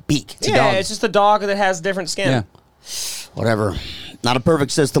it has a beak. a Yeah, dog. it's just a dog that has different skin. Yeah. Whatever. Not a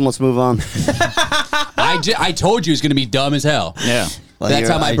perfect system. Let's move on. I told you it's going to be dumb as hell. Yeah. Well, That's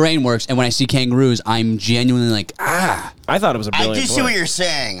you're- how my brain works. And when I see kangaroos, I'm genuinely like, ah. I thought it was a I brilliant do see point. what you're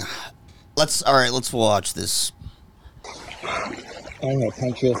saying. Let's watch this. I'm gonna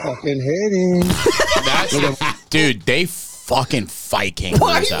punch your fucking head in. Dude, they fucking fight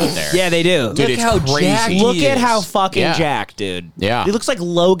kangaroos out there. Yeah, they do. Dude, Look it's how crazy. jacked Look he at is. how fucking Yeah. jacked, dude. Yeah. He looks like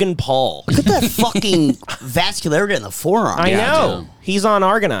Logan Paul. Look at that fucking vascularity in the forearm. I Yeah, know. dude. He's on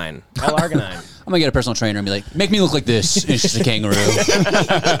Arginine. L-Arginine. I'm going to get a personal trainer and be like, make me look like this. It's just a kangaroo.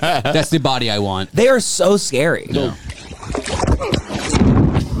 That's the body I want. They are so scary. Yeah.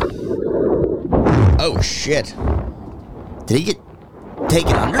 Oh shit! Did he get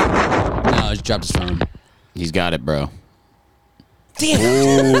taken under? No, he dropped his phone. He's got it, bro.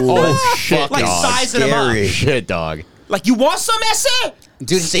 Damn. Oh shit, Like dog. sizing him up. Scary. Shit, dog. Like, you want some essay?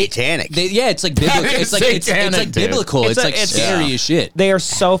 Dude, satanic. It's like biblical. It's like satanic, dude. biblical. It's like scary as shit. They are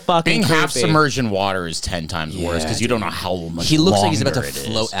so fucking Being half creepy. submerged in water is 10 times worse because you don't know how much. He looks like he's about to longer it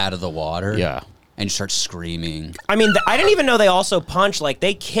float is. out of the water. Yeah. And start screaming. I mean, I didn't even know they also punch. Like,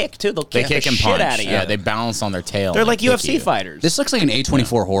 they kick, too. They'll They kick, kick the and shit punch. out of you. Yeah, they balance on their tail. They're and like kick UFC you. fighters. This looks like an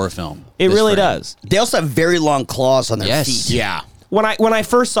A24 horror film. It this really frame. does. They also have very long claws on their feet. Yeah. When I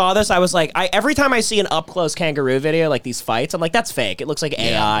first saw this, I was like, every time I see an up close kangaroo video, like these fights, I'm like, that's fake. It looks like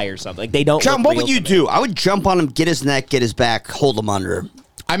AI or something. Like, they don't. John, look what real would you to me. do? I would jump on him, get his neck, get his back, hold him under.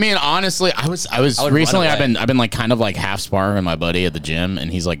 I mean, honestly, I was would recently. run away. I've been like kind of like half sparring with my buddy at the gym,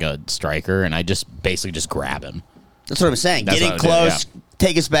 and he's like a striker, and I just basically just grab him, That's what I'm saying. That's Get in what I would do, close,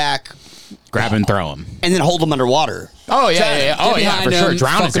 take his back, grab and throw him. and then hold him underwater. Oh yeah. Oh Get yeah, for behind sure. him,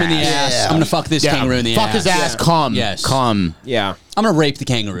 Drown fuck his him in the ass. ass. I'm gonna fuck this kangaroo in the Fuck ass. his ass. Yeah. Come. Yes. Come. Yeah. I'm gonna rape the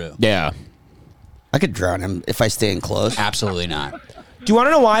kangaroo. Yeah. I could drown him if I stay in close. Absolutely not. Do you want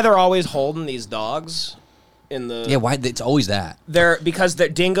to know why they're always holding these dogs in the? Yeah, why? It's always that. Because the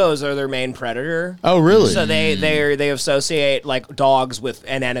dingoes are their main predator. Oh really? So they associate like dogs with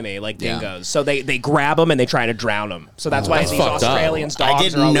an enemy, like dingoes. Yeah. So they grab them and they try to drown them. So that's why that's these fucked up. Australians dogs. I are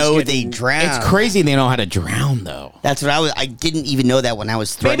didn't always know getting- they drowned. It's crazy they know how to drown though. That's what I didn't even know that when I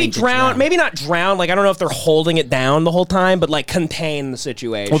was threatening Maybe to drown, maybe not drown. Like I don't know if they're holding it down the whole time, but like contain the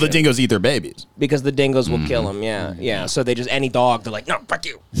situation. Well, the dingoes eat their babies. because the dingoes will kill them. Yeah, yeah. So they just any dog. They're like, no, fuck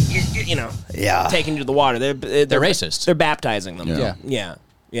you. You know. Yeah. Taking you to the water. They're racist. They're baptizing them. Yeah. Yeah.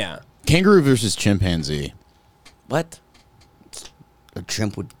 Yeah. Kangaroo versus chimpanzee. What? A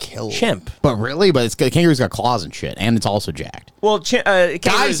chimp would kill. Chimp. But really, but the kangaroo's got claws and shit, and it's also jacked. Well,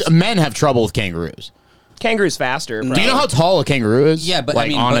 Guys, men have trouble with kangaroos. kangaroo's faster. Do you know how tall a kangaroo is? Yeah, but like I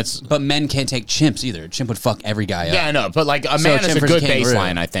mean, on but, its. but men can't take chimps either. A chimp would fuck every guy up. Yeah, I know, but like a So man chimp is a versus good kangaroo.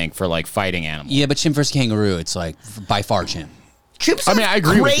 baseline, I think, for like fighting animals. Yeah, but chimp versus kangaroo, it's like by far chimp. Chimps I mean, I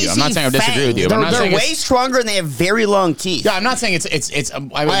agree with you. I'm not saying I disagree with you. But I'm not They're saying way it's- stronger and they have very long teeth. Yeah, I'm not saying it's. I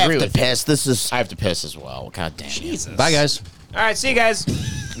would I agree have to with you. piss. This is. I have to piss as well. God damn. Jesus. Bye, guys. All right, see you guys.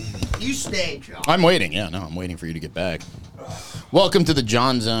 You stay, John. I'm waiting. Yeah, no, I'm waiting for you to get back. Welcome to the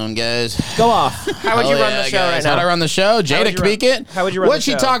John Zone, guys. Go off. How would you run the show right now? How'd I run the show? Jada would you run- Kvikit? how would you run What'd the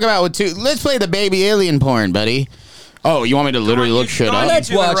she show? talk about with two? Let's play the baby alien porn, buddy. Oh, you want me to literally look shit Go on up?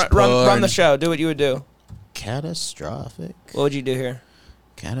 YouTube and run the show. Do what you would do. Catastrophic. What would you do here?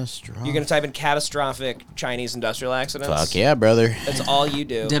 Catastrophic. You're gonna type in catastrophic Chinese industrial accidents. Fuck yeah, brother. That's all you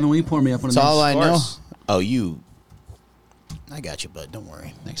do. Devin, will you pour me up one of That's all these? I know. course. Oh, you. I got you, bud. Don't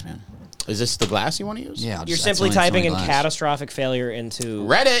worry. Thanks, man. Is this the glass you want to use? Yeah, I'll You're just- simply that's the only- typing it's in the only glass. catastrophic failure into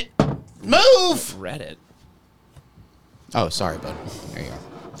Reddit. Move. Reddit. Oh, sorry, bud. There you go.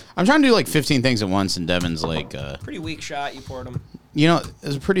 I'm trying to do like 15 things at once, and Devin's like, Pretty weak shot. You poured them. you know, it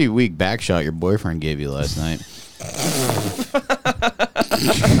was a pretty weak back shot your boyfriend gave you last night.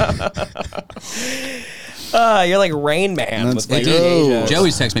 You're like Rain Man. Let's With like go. Asia.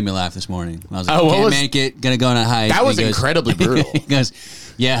 Joey's text made me laugh this morning. I was like, Oh, what can't was- make it. Gonna go on a hike. That And was he goes- incredibly brutal. He goes,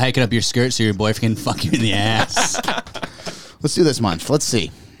 yeah, hiking up your skirt so your boyfriend can fuck you in the ass. Let's do this month. Let's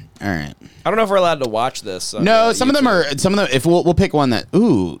see. All right. I don't know if we're allowed to watch this. on, No, some of them YouTube. are. Some of them. If we'll pick one that.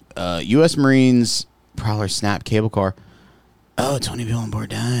 U.S. Marines Prowler snap cable car. Oh, 20 people on board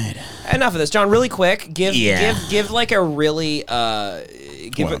died. Enough of this, John. Really quick, give Yeah. give like a really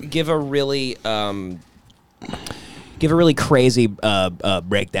What? give a really crazy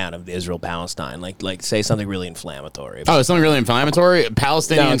breakdown of Israel Palestine. Like say something really inflammatory. Oh, something really inflammatory.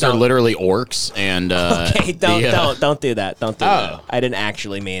 Palestinians No, are don't. literally orcs, and Okay, don't do that. Don't do Oh. that. I didn't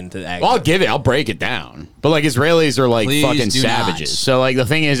actually mean to. Well, I'll give it. I'll break it down. But like Israelis are like Please fucking do savages. not. So like the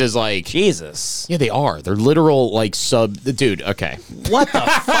thing is like Jesus. yeah, they are. They're literal like dude. Okay, What the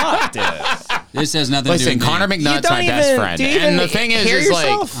fuck, dude? This has nothing to do listen, with Connor me. McNutt's don't my best even- friend, do you and even the thing is hear like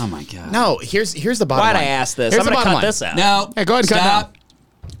yourself? Oh my god. no. Here's the bottom Why'd line. I ask this? Here's I'm the gonna bottom cut line. this out. No. Hey, go ahead and cut it Stop. out.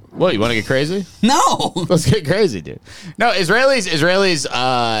 What, you want to get crazy? No. Let's get crazy, dude. No, Israelis. Do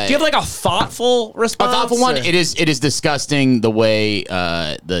you have like a thoughtful a response? thoughtful one. or- It is disgusting the way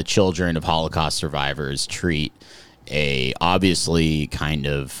the children of Holocaust survivors treat a obviously kind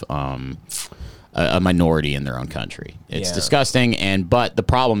of a minority in their own country. It's Yeah. disgusting, but the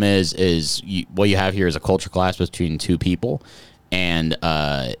problem is what you have here is a culture clash between two people, and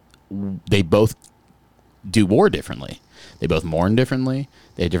they both do war differently. They both mourn differently.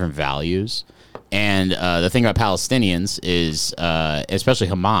 They have different values. And the thing about Palestinians is, especially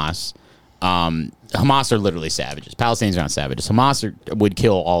Hamas, Hamas are literally savages. Palestinians are not savages. Hamas would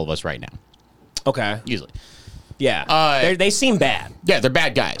kill all of us right now. Okay. Easily. Yeah, they seem bad. Yeah, they're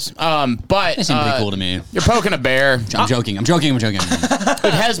bad guys. But They seem pretty cool to me. You're poking a bear. I'm joking. If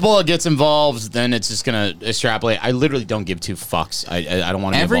Hezbollah gets involved, then it's just gonna extrapolate. I literally don't give two fucks. I don't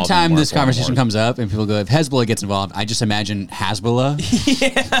want to. Every time this conversation comes up and people go, if Hezbollah gets involved, I just imagine Hasbullah.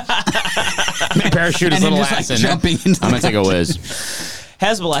 Parachute his And him little just, ass like, in. jumping into I'm gonna take a whiz.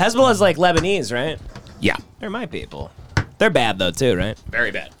 Hezbollah is like Lebanese, right? Yeah, they're my people. They're bad though too, right?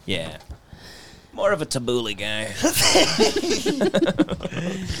 Very bad. Yeah. More of a Tabbouleh guy.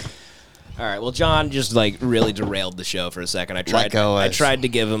 All right. Well, John just like really derailed the show for a second. I tried to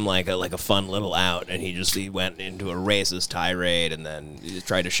give him like a fun little out, and he went into a racist tirade, and then he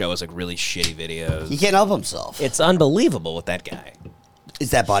tried to show us like really shitty videos. He can't help himself. It's unbelievable with that guy.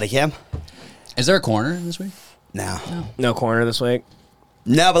 Is that body cam? Is there a corner this week? No corner this week.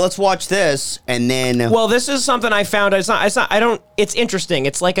 No, but let's watch this, and then. Well, this is something I found. It's not. I don't. It's interesting.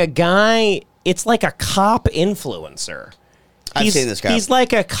 It's like a guy. It's like a cop influencer. I've seen this guy. He's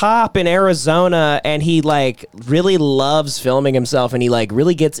like a cop in Arizona, and he like really loves filming himself, and he like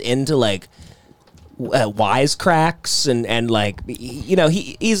really gets into like wisecracks and like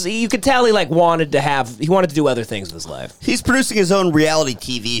he's you could tell he like wanted to do other things with his life. He's producing his own reality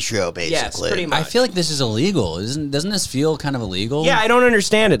TV show, basically. Yes, pretty much. I feel like this is illegal. Doesn't this feel kind of illegal? Yeah, I don't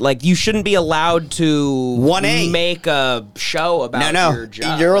understand it. Like, you shouldn't be allowed to make a show about your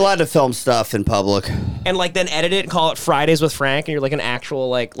job. You're allowed to film stuff in public. And, like, then edit it and call it Fridays with Frank, and you're, like, an actual,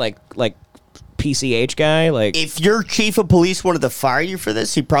 like PCH guy. Like, if your chief of police wanted to fire you for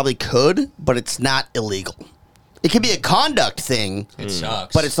this, he probably could, but it's not illegal. It could be a conduct thing. It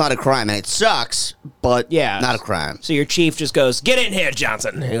sucks. But it's not a crime, and it sucks, but not a crime. So your chief just goes, "Get in here,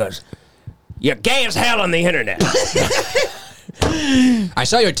 Johnson." He goes, "You're gay as hell on the internet." I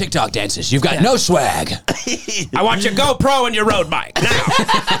saw your TikTok dances. You've got no swag. I want your GoPro and your road bike now.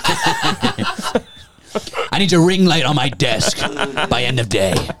 I need your ring light on my desk by end of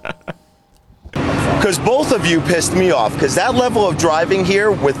day. Because both of you pissed me off, because that level of driving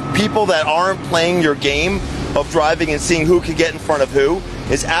here with people that aren't playing your game of driving and seeing who can get in front of who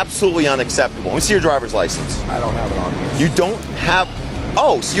is absolutely unacceptable. Let me see your driver's license. I don't have it on me. You don't have...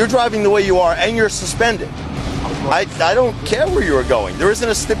 Oh, so you're driving the way you are and you're suspended. I don't care where you were going. There isn't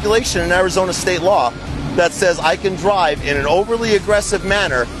a stipulation in Arizona state law that says I can drive in an overly aggressive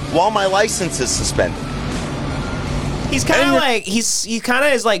manner while my license is suspended. He's kind of like he kind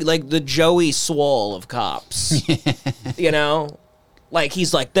of is like the Joey Swole of cops, you know, like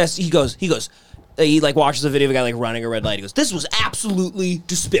he's like this. He goes. He like watches a video of a guy like running a red light. He goes, "This was absolutely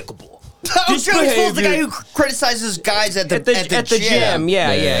despicable." Joey Swole's the guy who criticizes guys at the gym.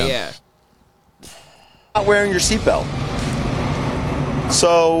 Yeah. Not wearing your seatbelt.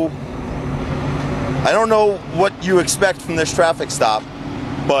 So I don't know what you expect from this traffic stop,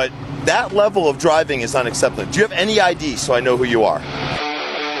 but that level of driving is unacceptable. Do you have any ID so I know who you are?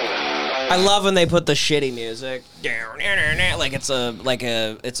 I love when they put the shitty music like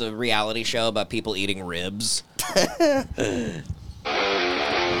it's a reality show about people eating ribs.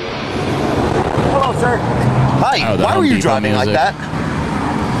 Hello, sir. Hi. Why were you driving like that?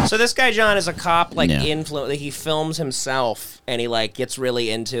 So this guy John is a cop, like he films himself and he like gets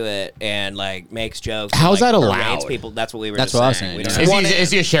really into it and like makes jokes. How's and, that like, allowed? berates people. That's what we were. That's just what I was saying. saying. Is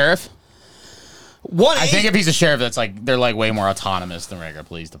he a sheriff? I think if he's a sheriff, that's like they're like way more autonomous than regular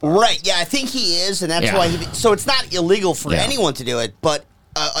police departments. Right, yeah, I think he is, and that's why so it's not illegal for anyone to do it, but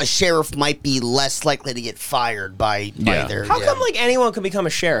a sheriff might be less likely to get fired by their... How come like anyone can become a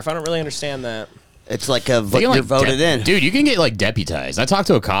sheriff? I don't really understand that. It's like you're voted in. Dude, you can get like deputized. I talked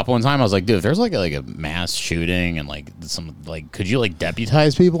to a cop one time. I was like, dude, if there's like a mass shooting and like some like, could you like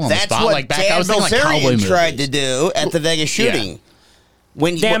deputize people on the spot? That's what Like back, I Dan was thinking like cowboy Bilzerian movies. tried to do at the Vegas shooting.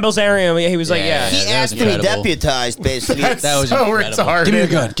 When Dan Bilzerian, he was like, he asked to be incredible. deputized, basically. That was so incredible. retarded. Give me your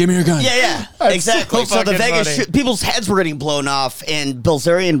gun. Give me your gun. Yeah, That's exactly. so So the fucking Vegas funny. people's heads were getting blown off, and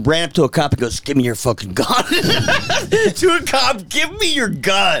Bilzerian ran up to a cop and goes, "Give me your fucking gun." To a cop, "Give me your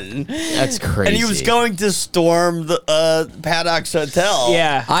gun." That's crazy. And he was going to storm the Paddock's hotel.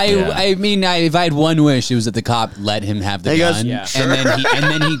 Yeah. I mean, if I had one wish, it was that the cop let him have the He goes, gun, "Yeah, and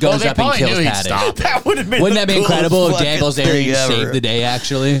then he goes they up and probably kills knew he'd Paddock. stop it. That would have been. Wouldn't that be the incredible if coolest Dan fucking Bilzerian thing ever. saved the day?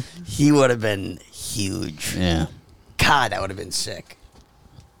 Actually, He would have been huge. yeah. God, that would have been sick.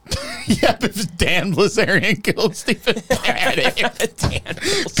 Yeah, if Dan Bilzerian killed Stephen Paddock.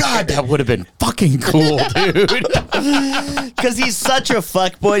 God, that would have been fucking cool, dude. Because he's such a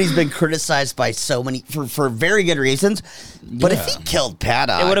fuckboy. He's been criticized by so many for very good reasons. But if he killed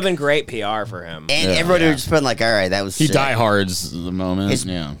Paddock, It would have been great PR for him. and everybody would have just been like, "All right, that was He sick." diehards the moment. His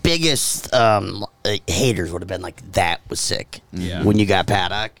Yeah. biggest haters would have been like, "That was sick." Yeah. When you got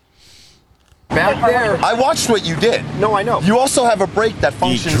Paddock. Back there. I watched what you did. No, I know. You also have a brake that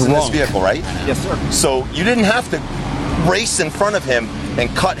functions in this vehicle, right? Yes, sir. So you didn't have to race in front of him and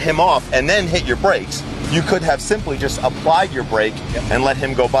cut him off and then hit your brakes. You could have simply just applied your brake and let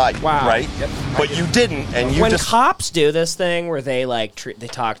him go by. Wow. Right? But you didn't, and you when just... cops do this thing where they like they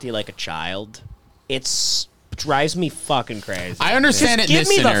talk to you like a child, it drives me fucking crazy. I understand Just it in this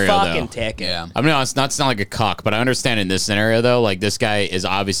give me scenario, the fucking though. ticket. Yeah. I mean, it's not to sound like a cock, but I understand in this scenario though. Like this guy is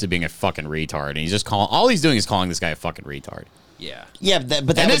obviously being a fucking retard, and he's just calling. All he's doing is calling this guy a fucking retard. Yeah. Yeah,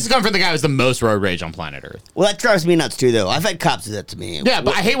 but And this is coming from the guy who's the most road rage on planet Earth. Well, that drives me nuts too, though. I've had cops do that to me. Yeah,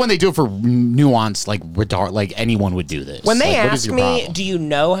 but I hate when they do it for nuance, like retard. Like anyone would do this. When they Like, what is ask your me, problem? do you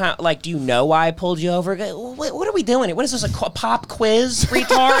know how? Like, do you know why I pulled you over? What are we doing? What is this, a pop quiz,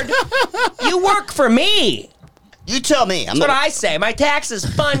 retard? You work for me. You tell me. That's what I say. My taxes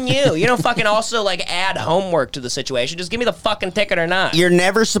fund you. You don't fucking also like add homework to the situation. Just give me the fucking ticket or not. You're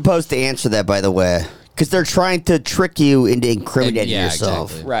never supposed to answer that, by the way, because they're trying to trick you into incriminating Yeah, yourself.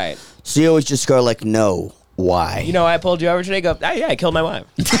 exactly. Right. So you always just go like, "No, why?" You know why I pulled you over today? Go, yeah, I killed my wife.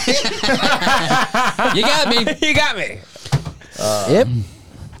 You got me. You got me. Yep.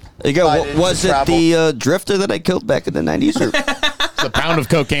 There you go. Decided Was to it travel. the drifter that I killed back in the 90s? Or? A pound of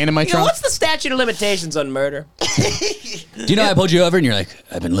cocaine in my You know, trunk. what's the statute of limitations on murder? Do you know I pulled you over and you're like,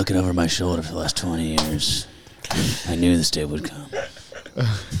 I've been looking over my shoulder for the last 20 years. I knew this day would come.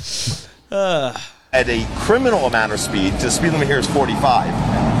 At a criminal amount of speed, the speed limit here is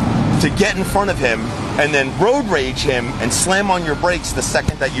 45, to get in front of him and then road rage him and slam on your brakes the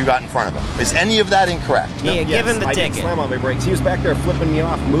second that you got in front of him. Is any of that incorrect? Yeah, give him the I didn't ticket. slam on my brakes. He was back there flipping me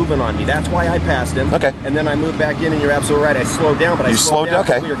off, moving on me. That's why I passed him. Okay. And then I moved back in, and you're absolutely right. I slowed down, but I You slowed slowed down. down?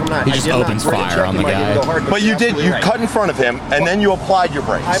 Okay. before you were coming on. He I just did not opens brake fire check on him. the I didn't guy. go hard, But you you're did. You absolutely right. cut in front of him and then you applied your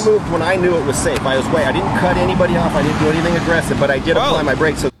brakes. I moved when I knew it was safe. I didn't cut anybody off. I didn't do anything aggressive, but I did apply my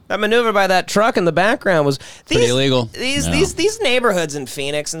brakes. So That maneuver by that truck in the background was Pretty illegal. These neighborhoods in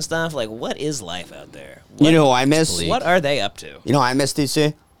Phoenix and stuff. Like, what is life out there? You know who I miss? What are they up to? You know who I miss,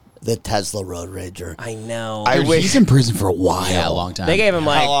 DC? The Tesla road rager. I know. I wish He's in prison for a while. Yeah, a long time. They gave him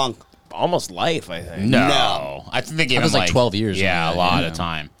like How long? almost life. I think. No. I think they gave That was him like 12 years. Yeah, a something lot like of that.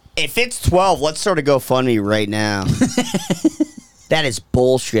 time. If it's 12, let's sort of go funny right now. That is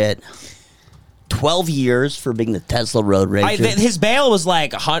bullshit. 12 years for being the Tesla road rager. His bail was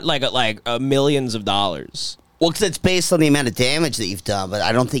like millions of dollars. Well, because it's based on the amount of damage that you've done, but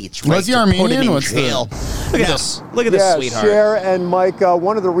I don't think it's right Was he to put him Armenian? in What's the- jail. Look at this. Look at this, sweetheart. Cher and Mike,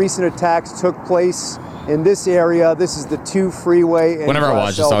 one of the recent attacks took place in this area. This is the 2 freeway. In Whenever I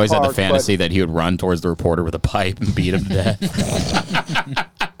watched this, I always had the Park, fantasy that he would run towards the reporter with a pipe and beat him to death.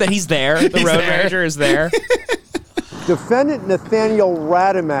 That he's there. The He's road there. rager is there. Defendant Nathaniel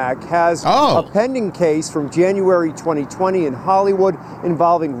Radamak has a pending case from January 2020 in Hollywood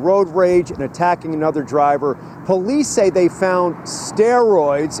involving road rage and attacking another driver. Police say they found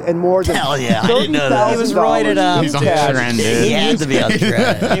steroids and more than Hell yeah, I didn't know that. He was roided up. He's on cash. trend, dude. He had to be on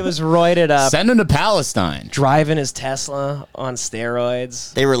track. He was roided up. Send him to Palestine. Driving his Tesla on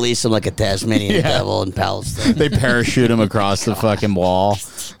steroids. They release him like a Tasmanian devil in Palestine. They parachute him across the fucking wall.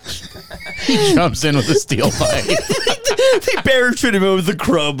 He jumps in with a steel pipe. They parachute him with a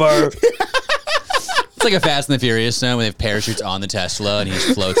crowbar. It's like a Fast and the Furious now, where they have parachutes on the Tesla and he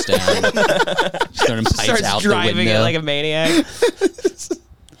just floats down. Just throwing pipes Starts out the driving window. it like a maniac.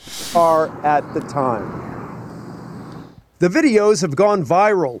 Are at the time. The videos have gone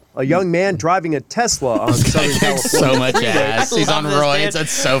viral. A young man driving a Tesla on Southern California. So much ass. He's on Love this, roids. dude.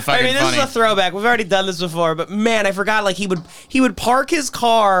 That's so fucking I mean, this funny. is a throwback. We've already done this before, but man, I forgot. Like he would park his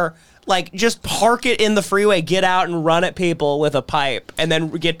car, like just park it in the freeway, get out and run at people with a pipe, and then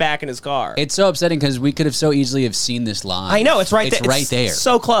get back in his car. It's so upsetting because we could have so easily have seen this live. I know it's right there. It's right there.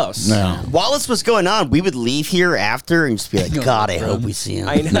 So close. No. While this was going on, we would leave here after and just be like, God, I hope we see him.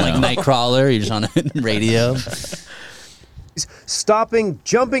 I know. Like Nightcrawler, you're just on a radio. Stopping,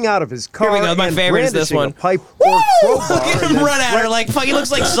 jumping out of his car, Here we go. My and favorite is this brandishing one. a pipe Woo! or crowbar. Look at and him then run at her like fuck. He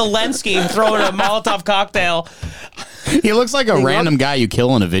looks like Zelensky throwing a Molotov cocktail. He looks like a random guy you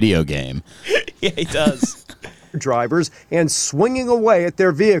kill in a video game. Yeah, he does. drivers and swinging away at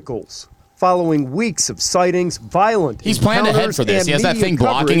their vehicles. Following weeks of sightings, violent He's planned ahead encounters, for this. and He has that media thing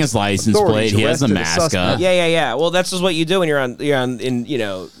blocking coverage, his license authorities plate. He has the arrested a mask suspect. up. Yeah. Well, that's just what you do when you're on in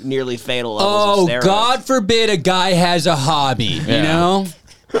nearly fatal levels Oh, of steroids. God forbid a guy has a hobby, you know?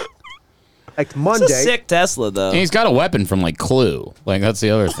 Like Monday. It's a sick Tesla, though. And he's got a weapon from like Clue. Like that's the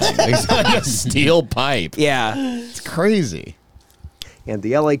other thing. He's got like a steel pipe. Yeah. It's crazy. And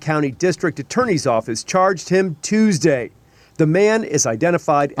the LA County District Attorney's Office charged him Tuesday. The man is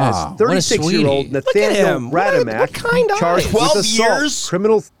identified as what a 36-year-old sweetie. Nathaniel him. What Radamak, kind of charged with 12 assault, years?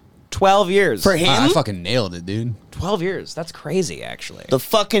 criminal 12 years. For him? I fucking nailed it, dude. 12 years. That's crazy, actually. The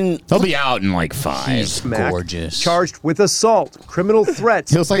fucking... He'll be out in like 5. He's Mac, gorgeous. charged with assault, criminal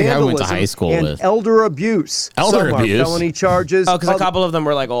threats, Feels like a guy we went to vandalism, high school and with. elder abuse. Elder Some abuse? are felony charges. Oh, because a couple of them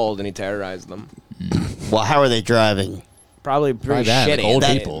were like old and he terrorized them. Well, how are they driving? Probably pretty bad, like shitty. old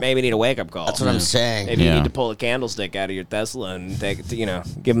They people. Maybe need a wake up call. That's what I'm saying. Maybe you Yeah. need to pull a candlestick out of your Tesla and take it to,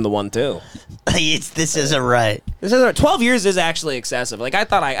 give him the 1-2. This isn't right. This is 12 years is actually excessive. Like I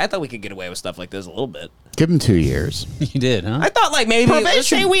thought we could get away with stuff like this a little bit. Give him 2 years. You did, huh? I thought like maybe let's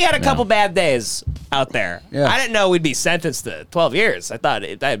Probation. say we had a couple bad days out there. Yeah. I didn't know we'd be sentenced to 12 years. I thought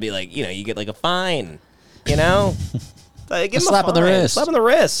that'd be like, you get like a fine, Like, give him slap on the fine. wrist. Slap on the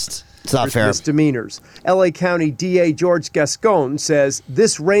wrist. It's not fair. Misdemeanors. LA County DA George Gascon says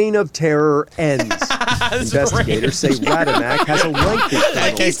this reign of terror ends. Investigators say Rademack has a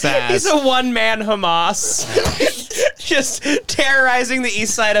lengthy family. He's a one-man Hamas. Just terrorizing the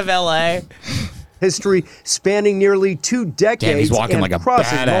east side of LA. History spanning nearly 2 decades. Damn, he's walking and like a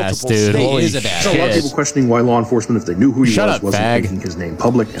crossing badass, multiple dude. states. Holy He's a badass. So a lot of people questioning why law enforcement, if they knew who he Shut was, up, wasn't fag. making his name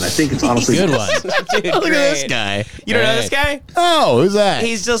public. And I think it's honestly Good one. Dude, Look at this great. guy. You don't know this guy? Oh, who's that?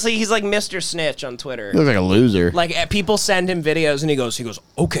 He's like Mr. Snitch on Twitter. He looks like a loser. Like people send him videos and he goes,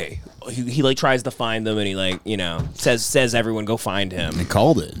 okay. He like tries to find them and he like, says everyone go find him. He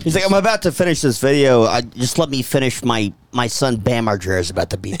called it. He's like, I'm about to finish this video. Just let me finish my son Bam Margera is about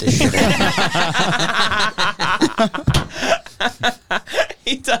to beat this shit out.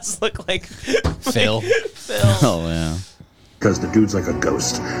 He does look like Phil. Oh, yeah. because the dude's like a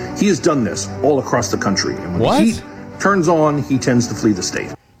ghost. He has done this all across the country. And when What? the heat turns on, he tends to flee the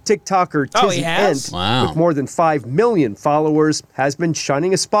state. TikToker Oh, he Tizzy has? Ent, Wow. with more than 5 million followers, has been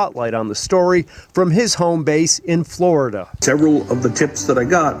shining a spotlight on the story from his home base in Florida. Several of the tips that I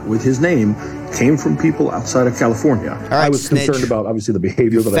got with his name came from people outside of California. right, I was snitch. concerned about, obviously, the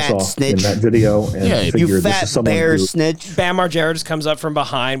behavior that I fat saw snitch. in that video. And Yeah, I you figured You this fat is someone bear who... snitch. Bam Margera just comes up from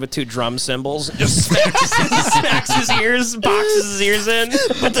behind with 2 drum cymbals and just smacks his ears, boxes his ears in.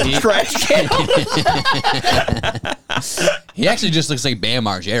 With the trash can. He actually just looks like Bam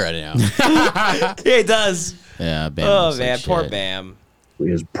Margera now. Yeah, he does. Yeah, Bam Oh, looks like man, poor shit. Bam.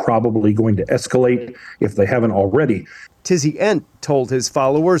 is probably going to escalate if they haven't already. Tizzy Ent told his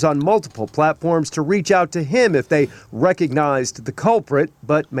followers on multiple platforms to reach out to him if they recognized the culprit,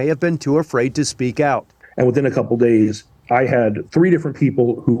 but may have been too afraid to speak out. And within a couple days, I had 3 different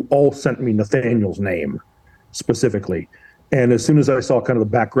people who all sent me Nathaniel's name specifically. And as soon as I saw kind of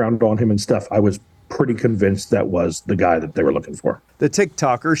the background on him and stuff, I was pretty convinced that was the guy that they were looking for. The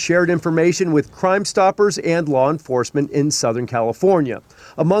TikToker shared information with Crime Stoppers and law enforcement in Southern California.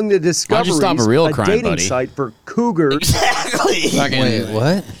 Among the discoveries, stop a real crime, dating buddy? site for cougars. Exactly. Wait,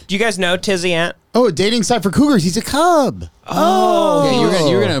 what? Do you guys know Tizzy Ant? Oh, a dating site for cougars. He's a cub. Oh, yeah,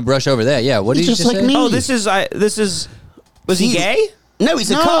 you were gonna brush over that. Yeah, what did you just just like say? me. Oh, this is. Was he gay? No,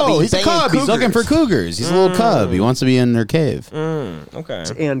 he's a No, cub. he's a banging cub. He's looking for cougars. cougars. He's a little cub. He wants to be in their cave. Okay.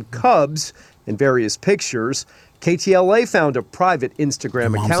 and cubs in various pictures. KTLA found a private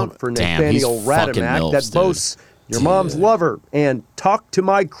Instagram mom's account a- for Damn, Nathaniel he's fucking Rademack milfs, that dude. boasts your mom's lover and talk to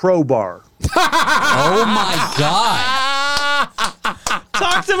my crowbar. Oh my god!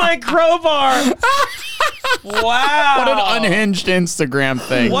 Talk to my crowbar. Wow. What an unhinged Instagram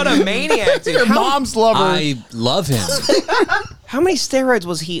thing. What a maniac, dude. Your mom's lover. I love him. How many steroids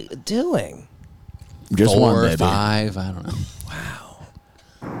was he doing? Just 4 one, or baby. 5, I don't know.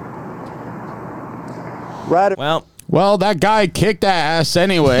 Well, that guy kicked ass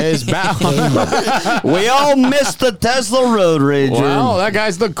anyways. We all missed the Tesla Road Rager. Well, that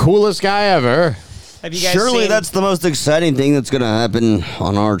guy's the coolest guy ever. Have you guys Surely seen, that's the most exciting thing that's going to happen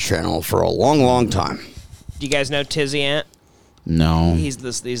on our channel for a long, long time. Do you guys know Tizzy Ant? No. He's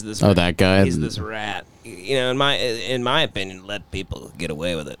this Oh, that guy? He's this rat. You know, in my opinion, let people get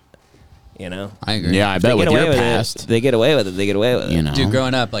away with it. You know? I agree. Yeah, I If they bet with get away your with past. it, they get away with it. They get away with it. You know. Dude,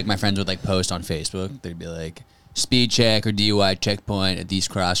 growing up, like my friends would like post on Facebook. They'd be like, "Speed check or DUI checkpoint at these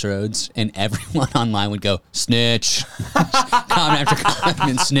crossroads," and everyone online would go, "Snitch." Comment after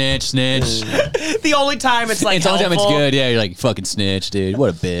comment, snitch. The only time it's like It's the only time it's helpful- good. Yeah, you're like, "Fucking snitch, dude. What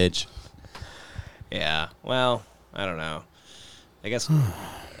a bitch." Yeah. Well, I don't know. I guess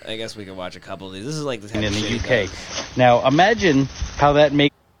we could watch a couple of these. This is like the in the UK. Now, imagine how that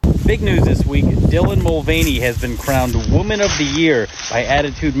makes. Big news this week, Dylan Mulvaney has been crowned Woman of the Year by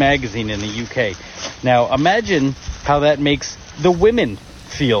Attitude Magazine in the UK. Now, imagine how that makes the women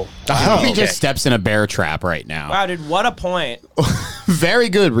feel. I hope he just steps in a bear trap right now. Wow, dude, what a point. Very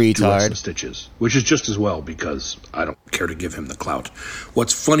good, Two retard. extra stitches, which is just as well because I don't care to give him the clout.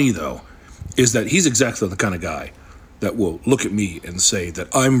 What's funny though is that he's exactly the kind of guy that will look at me and say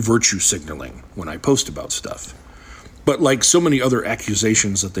that I'm virtue signaling when I post about stuff. But like so many other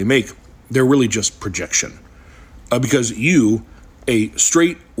accusations that they make, they're really just projection. Because you, a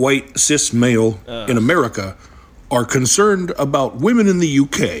straight, white, cis male in America, are concerned about women in the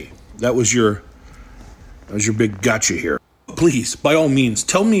UK. That was your big gotcha here. Please, by all means,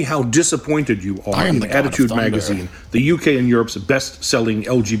 tell me how disappointed you are in Attitude Magazine, the UK and Europe's best-selling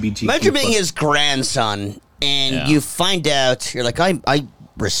LGBT. Imagine being his grandson, and you find out, you're like, I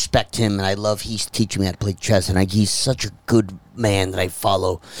respect him, and I love he's teaching me how to play chess, and he's such a good man that I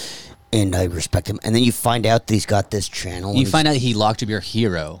follow, and I respect him. And then you find out that he's got this channel. You find out he locked up your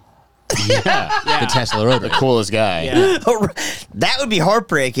hero. The Tesla rover. The coolest guy. Yeah. That would be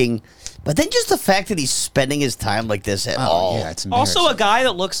heartbreaking. But then just the fact that he's spending his time like this at all. Yeah, it's also, a guy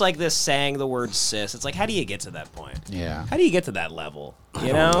that looks like this saying the word cis. It's like, how do you get to that point? Yeah. How do you get to that level?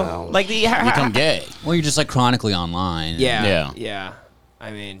 You know? Like you become gay. Well, you're just like chronically online. Yeah.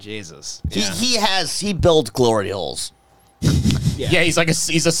 I mean, Jesus. Yeah. He builds glory holes. Yeah, he's a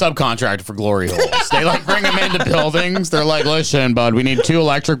subcontractor for glory holes. They like bring him into buildings. They're like, listen, bud, we need 2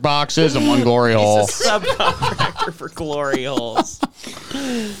 electric boxes and 1 glory hole. He's a subcontractor for glory holes.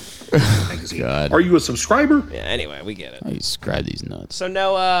 God. Are you a subscriber? Yeah, anyway, we get it. I subscribe these nuts. So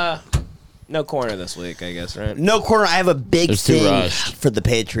no corner this week, I guess, right? No corner. I have a big There's too thing rushed. for the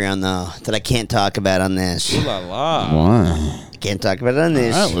Patreon, though, that I can't talk about on this. Ooh la la. Why? Can't talk about it on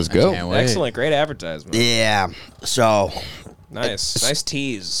this. All right, let's go. Excellent. Great advertisement. Yeah. So. Nice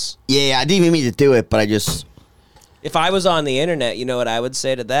tease. Yeah, I didn't even mean to do it, but I just. If I was on the internet, you know what I would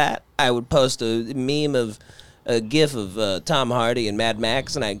say to that? I would post a meme of a gif of Tom Hardy and Mad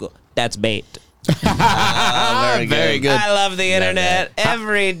Max, and I'd go, that's bait. Very good. I love the internet.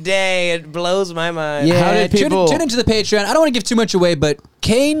 Every day it blows my mind. Yeah, How did people tune into the Patreon. I don't want to give too much away, but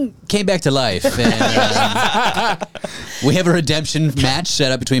Kane came back to life. And, we have a redemption match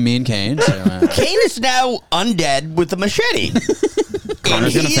set up between me and Kane. So, Kane is now undead with a machete.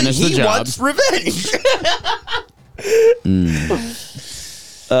 Connor's going to finish the job. He wants revenge.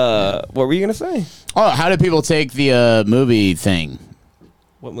 What were you going to say? Oh, how did people take the movie thing?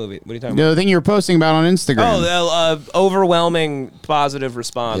 What movie? What are you talking about? The thing you were posting about on Instagram. Oh, the overwhelming positive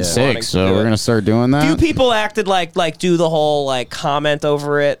response. Sick. So we're gonna start doing that. Few people acted like do the whole like comment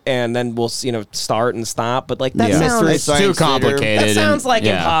over it, and then we'll start and stop. But like that sounds too complicated. That sounds like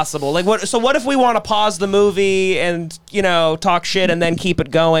impossible. Like what? So what if we want to pause the movie and talk shit and then keep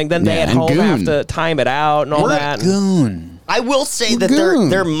it going? Then they at home have to time it out and all that. I will say that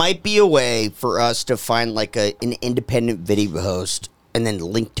there might be a way for us to find like an independent video host and then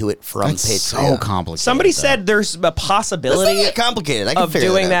link to it from Patreon. So complicated. Somebody said there's a possibility complicated. I can of figure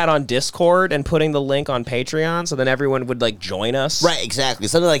doing that that on Discord and putting the link on Patreon, so then everyone would like join us. Right, exactly.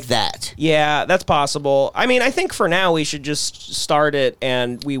 Something like that. Yeah, that's possible. I mean, I think for now we should just start it,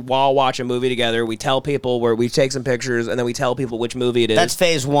 and we all watch a movie together. We tell people where we take some pictures, and then we tell people which movie it is. That's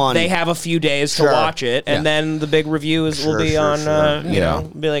phase 1. They have a few days to watch it, and then the big review will be on,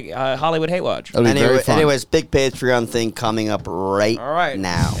 be like Hollywood Hate Watch. Anyways, big Patreon thing coming up All right.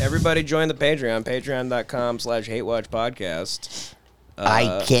 now. Everybody join the Patreon, patreon.com/HateWatchPodcast.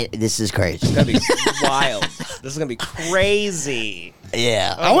 I can't. This is crazy. It's going to be wild. This is going to be crazy.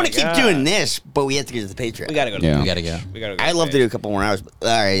 Yeah. I want to keep doing this, but we have to get to the Patreon. We got to go to We got to go. We gotta go I'd love to do a couple more hours. But, all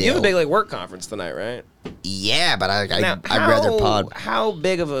right. You have a big work conference tonight, right? Yeah, but I'd Now, rather pod. How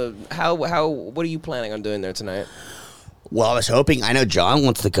big of a what are you planning on doing there tonight? Well, I was hoping. I know John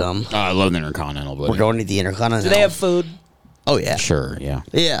wants to come. Oh, I love the Intercontinental. Buddy. We're going to the Intercontinental. Do they have food? Oh yeah, sure, yeah,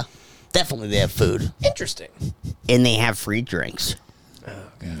 definitely they have food. Interesting. And they have free drinks. Oh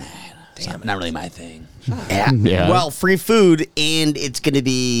god, damn, not really my thing. Yeah. Well, free food, and it's going to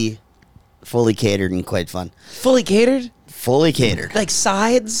be fully catered and quite fun. Fully catered? Fully catered. Like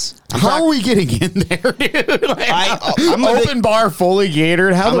sides? How are we getting in there, dude? I'm open bar, fully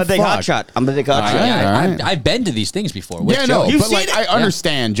catered. How I'm the a big fuck? hotshot. I'm a big hotshot. I've been to these things before. With Yeah, Joey. no, but like I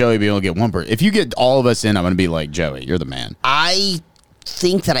understand Joey being able to get one person. If you get all of us in, I'm going to be like, Joey, you're the man. I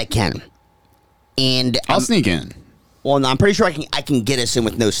think that I can. And I'll sneak in. Well, no, I'm pretty sure I can get us in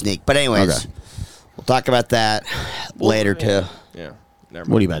with no sneak. But anyways, we'll talk about that later too. Yeah. What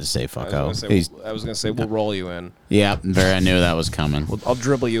are you about to say, fucko? I was going to say we'll roll you in. Yeah, I knew that was coming. I'll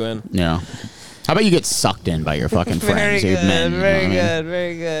dribble you in. Yeah. How about you get sucked in by your fucking friends? Very good, Men, very you know what I good, mean?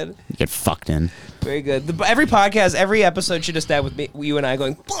 very good. You get fucked in. Very good. Every podcast, every episode should have started with you and I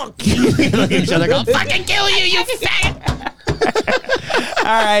going, fuck you. Look at each other going, fucking kill you, you faggot. All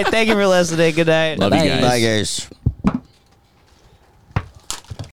right. Thank you for listening. Good night. Love you guys. Bye, guys.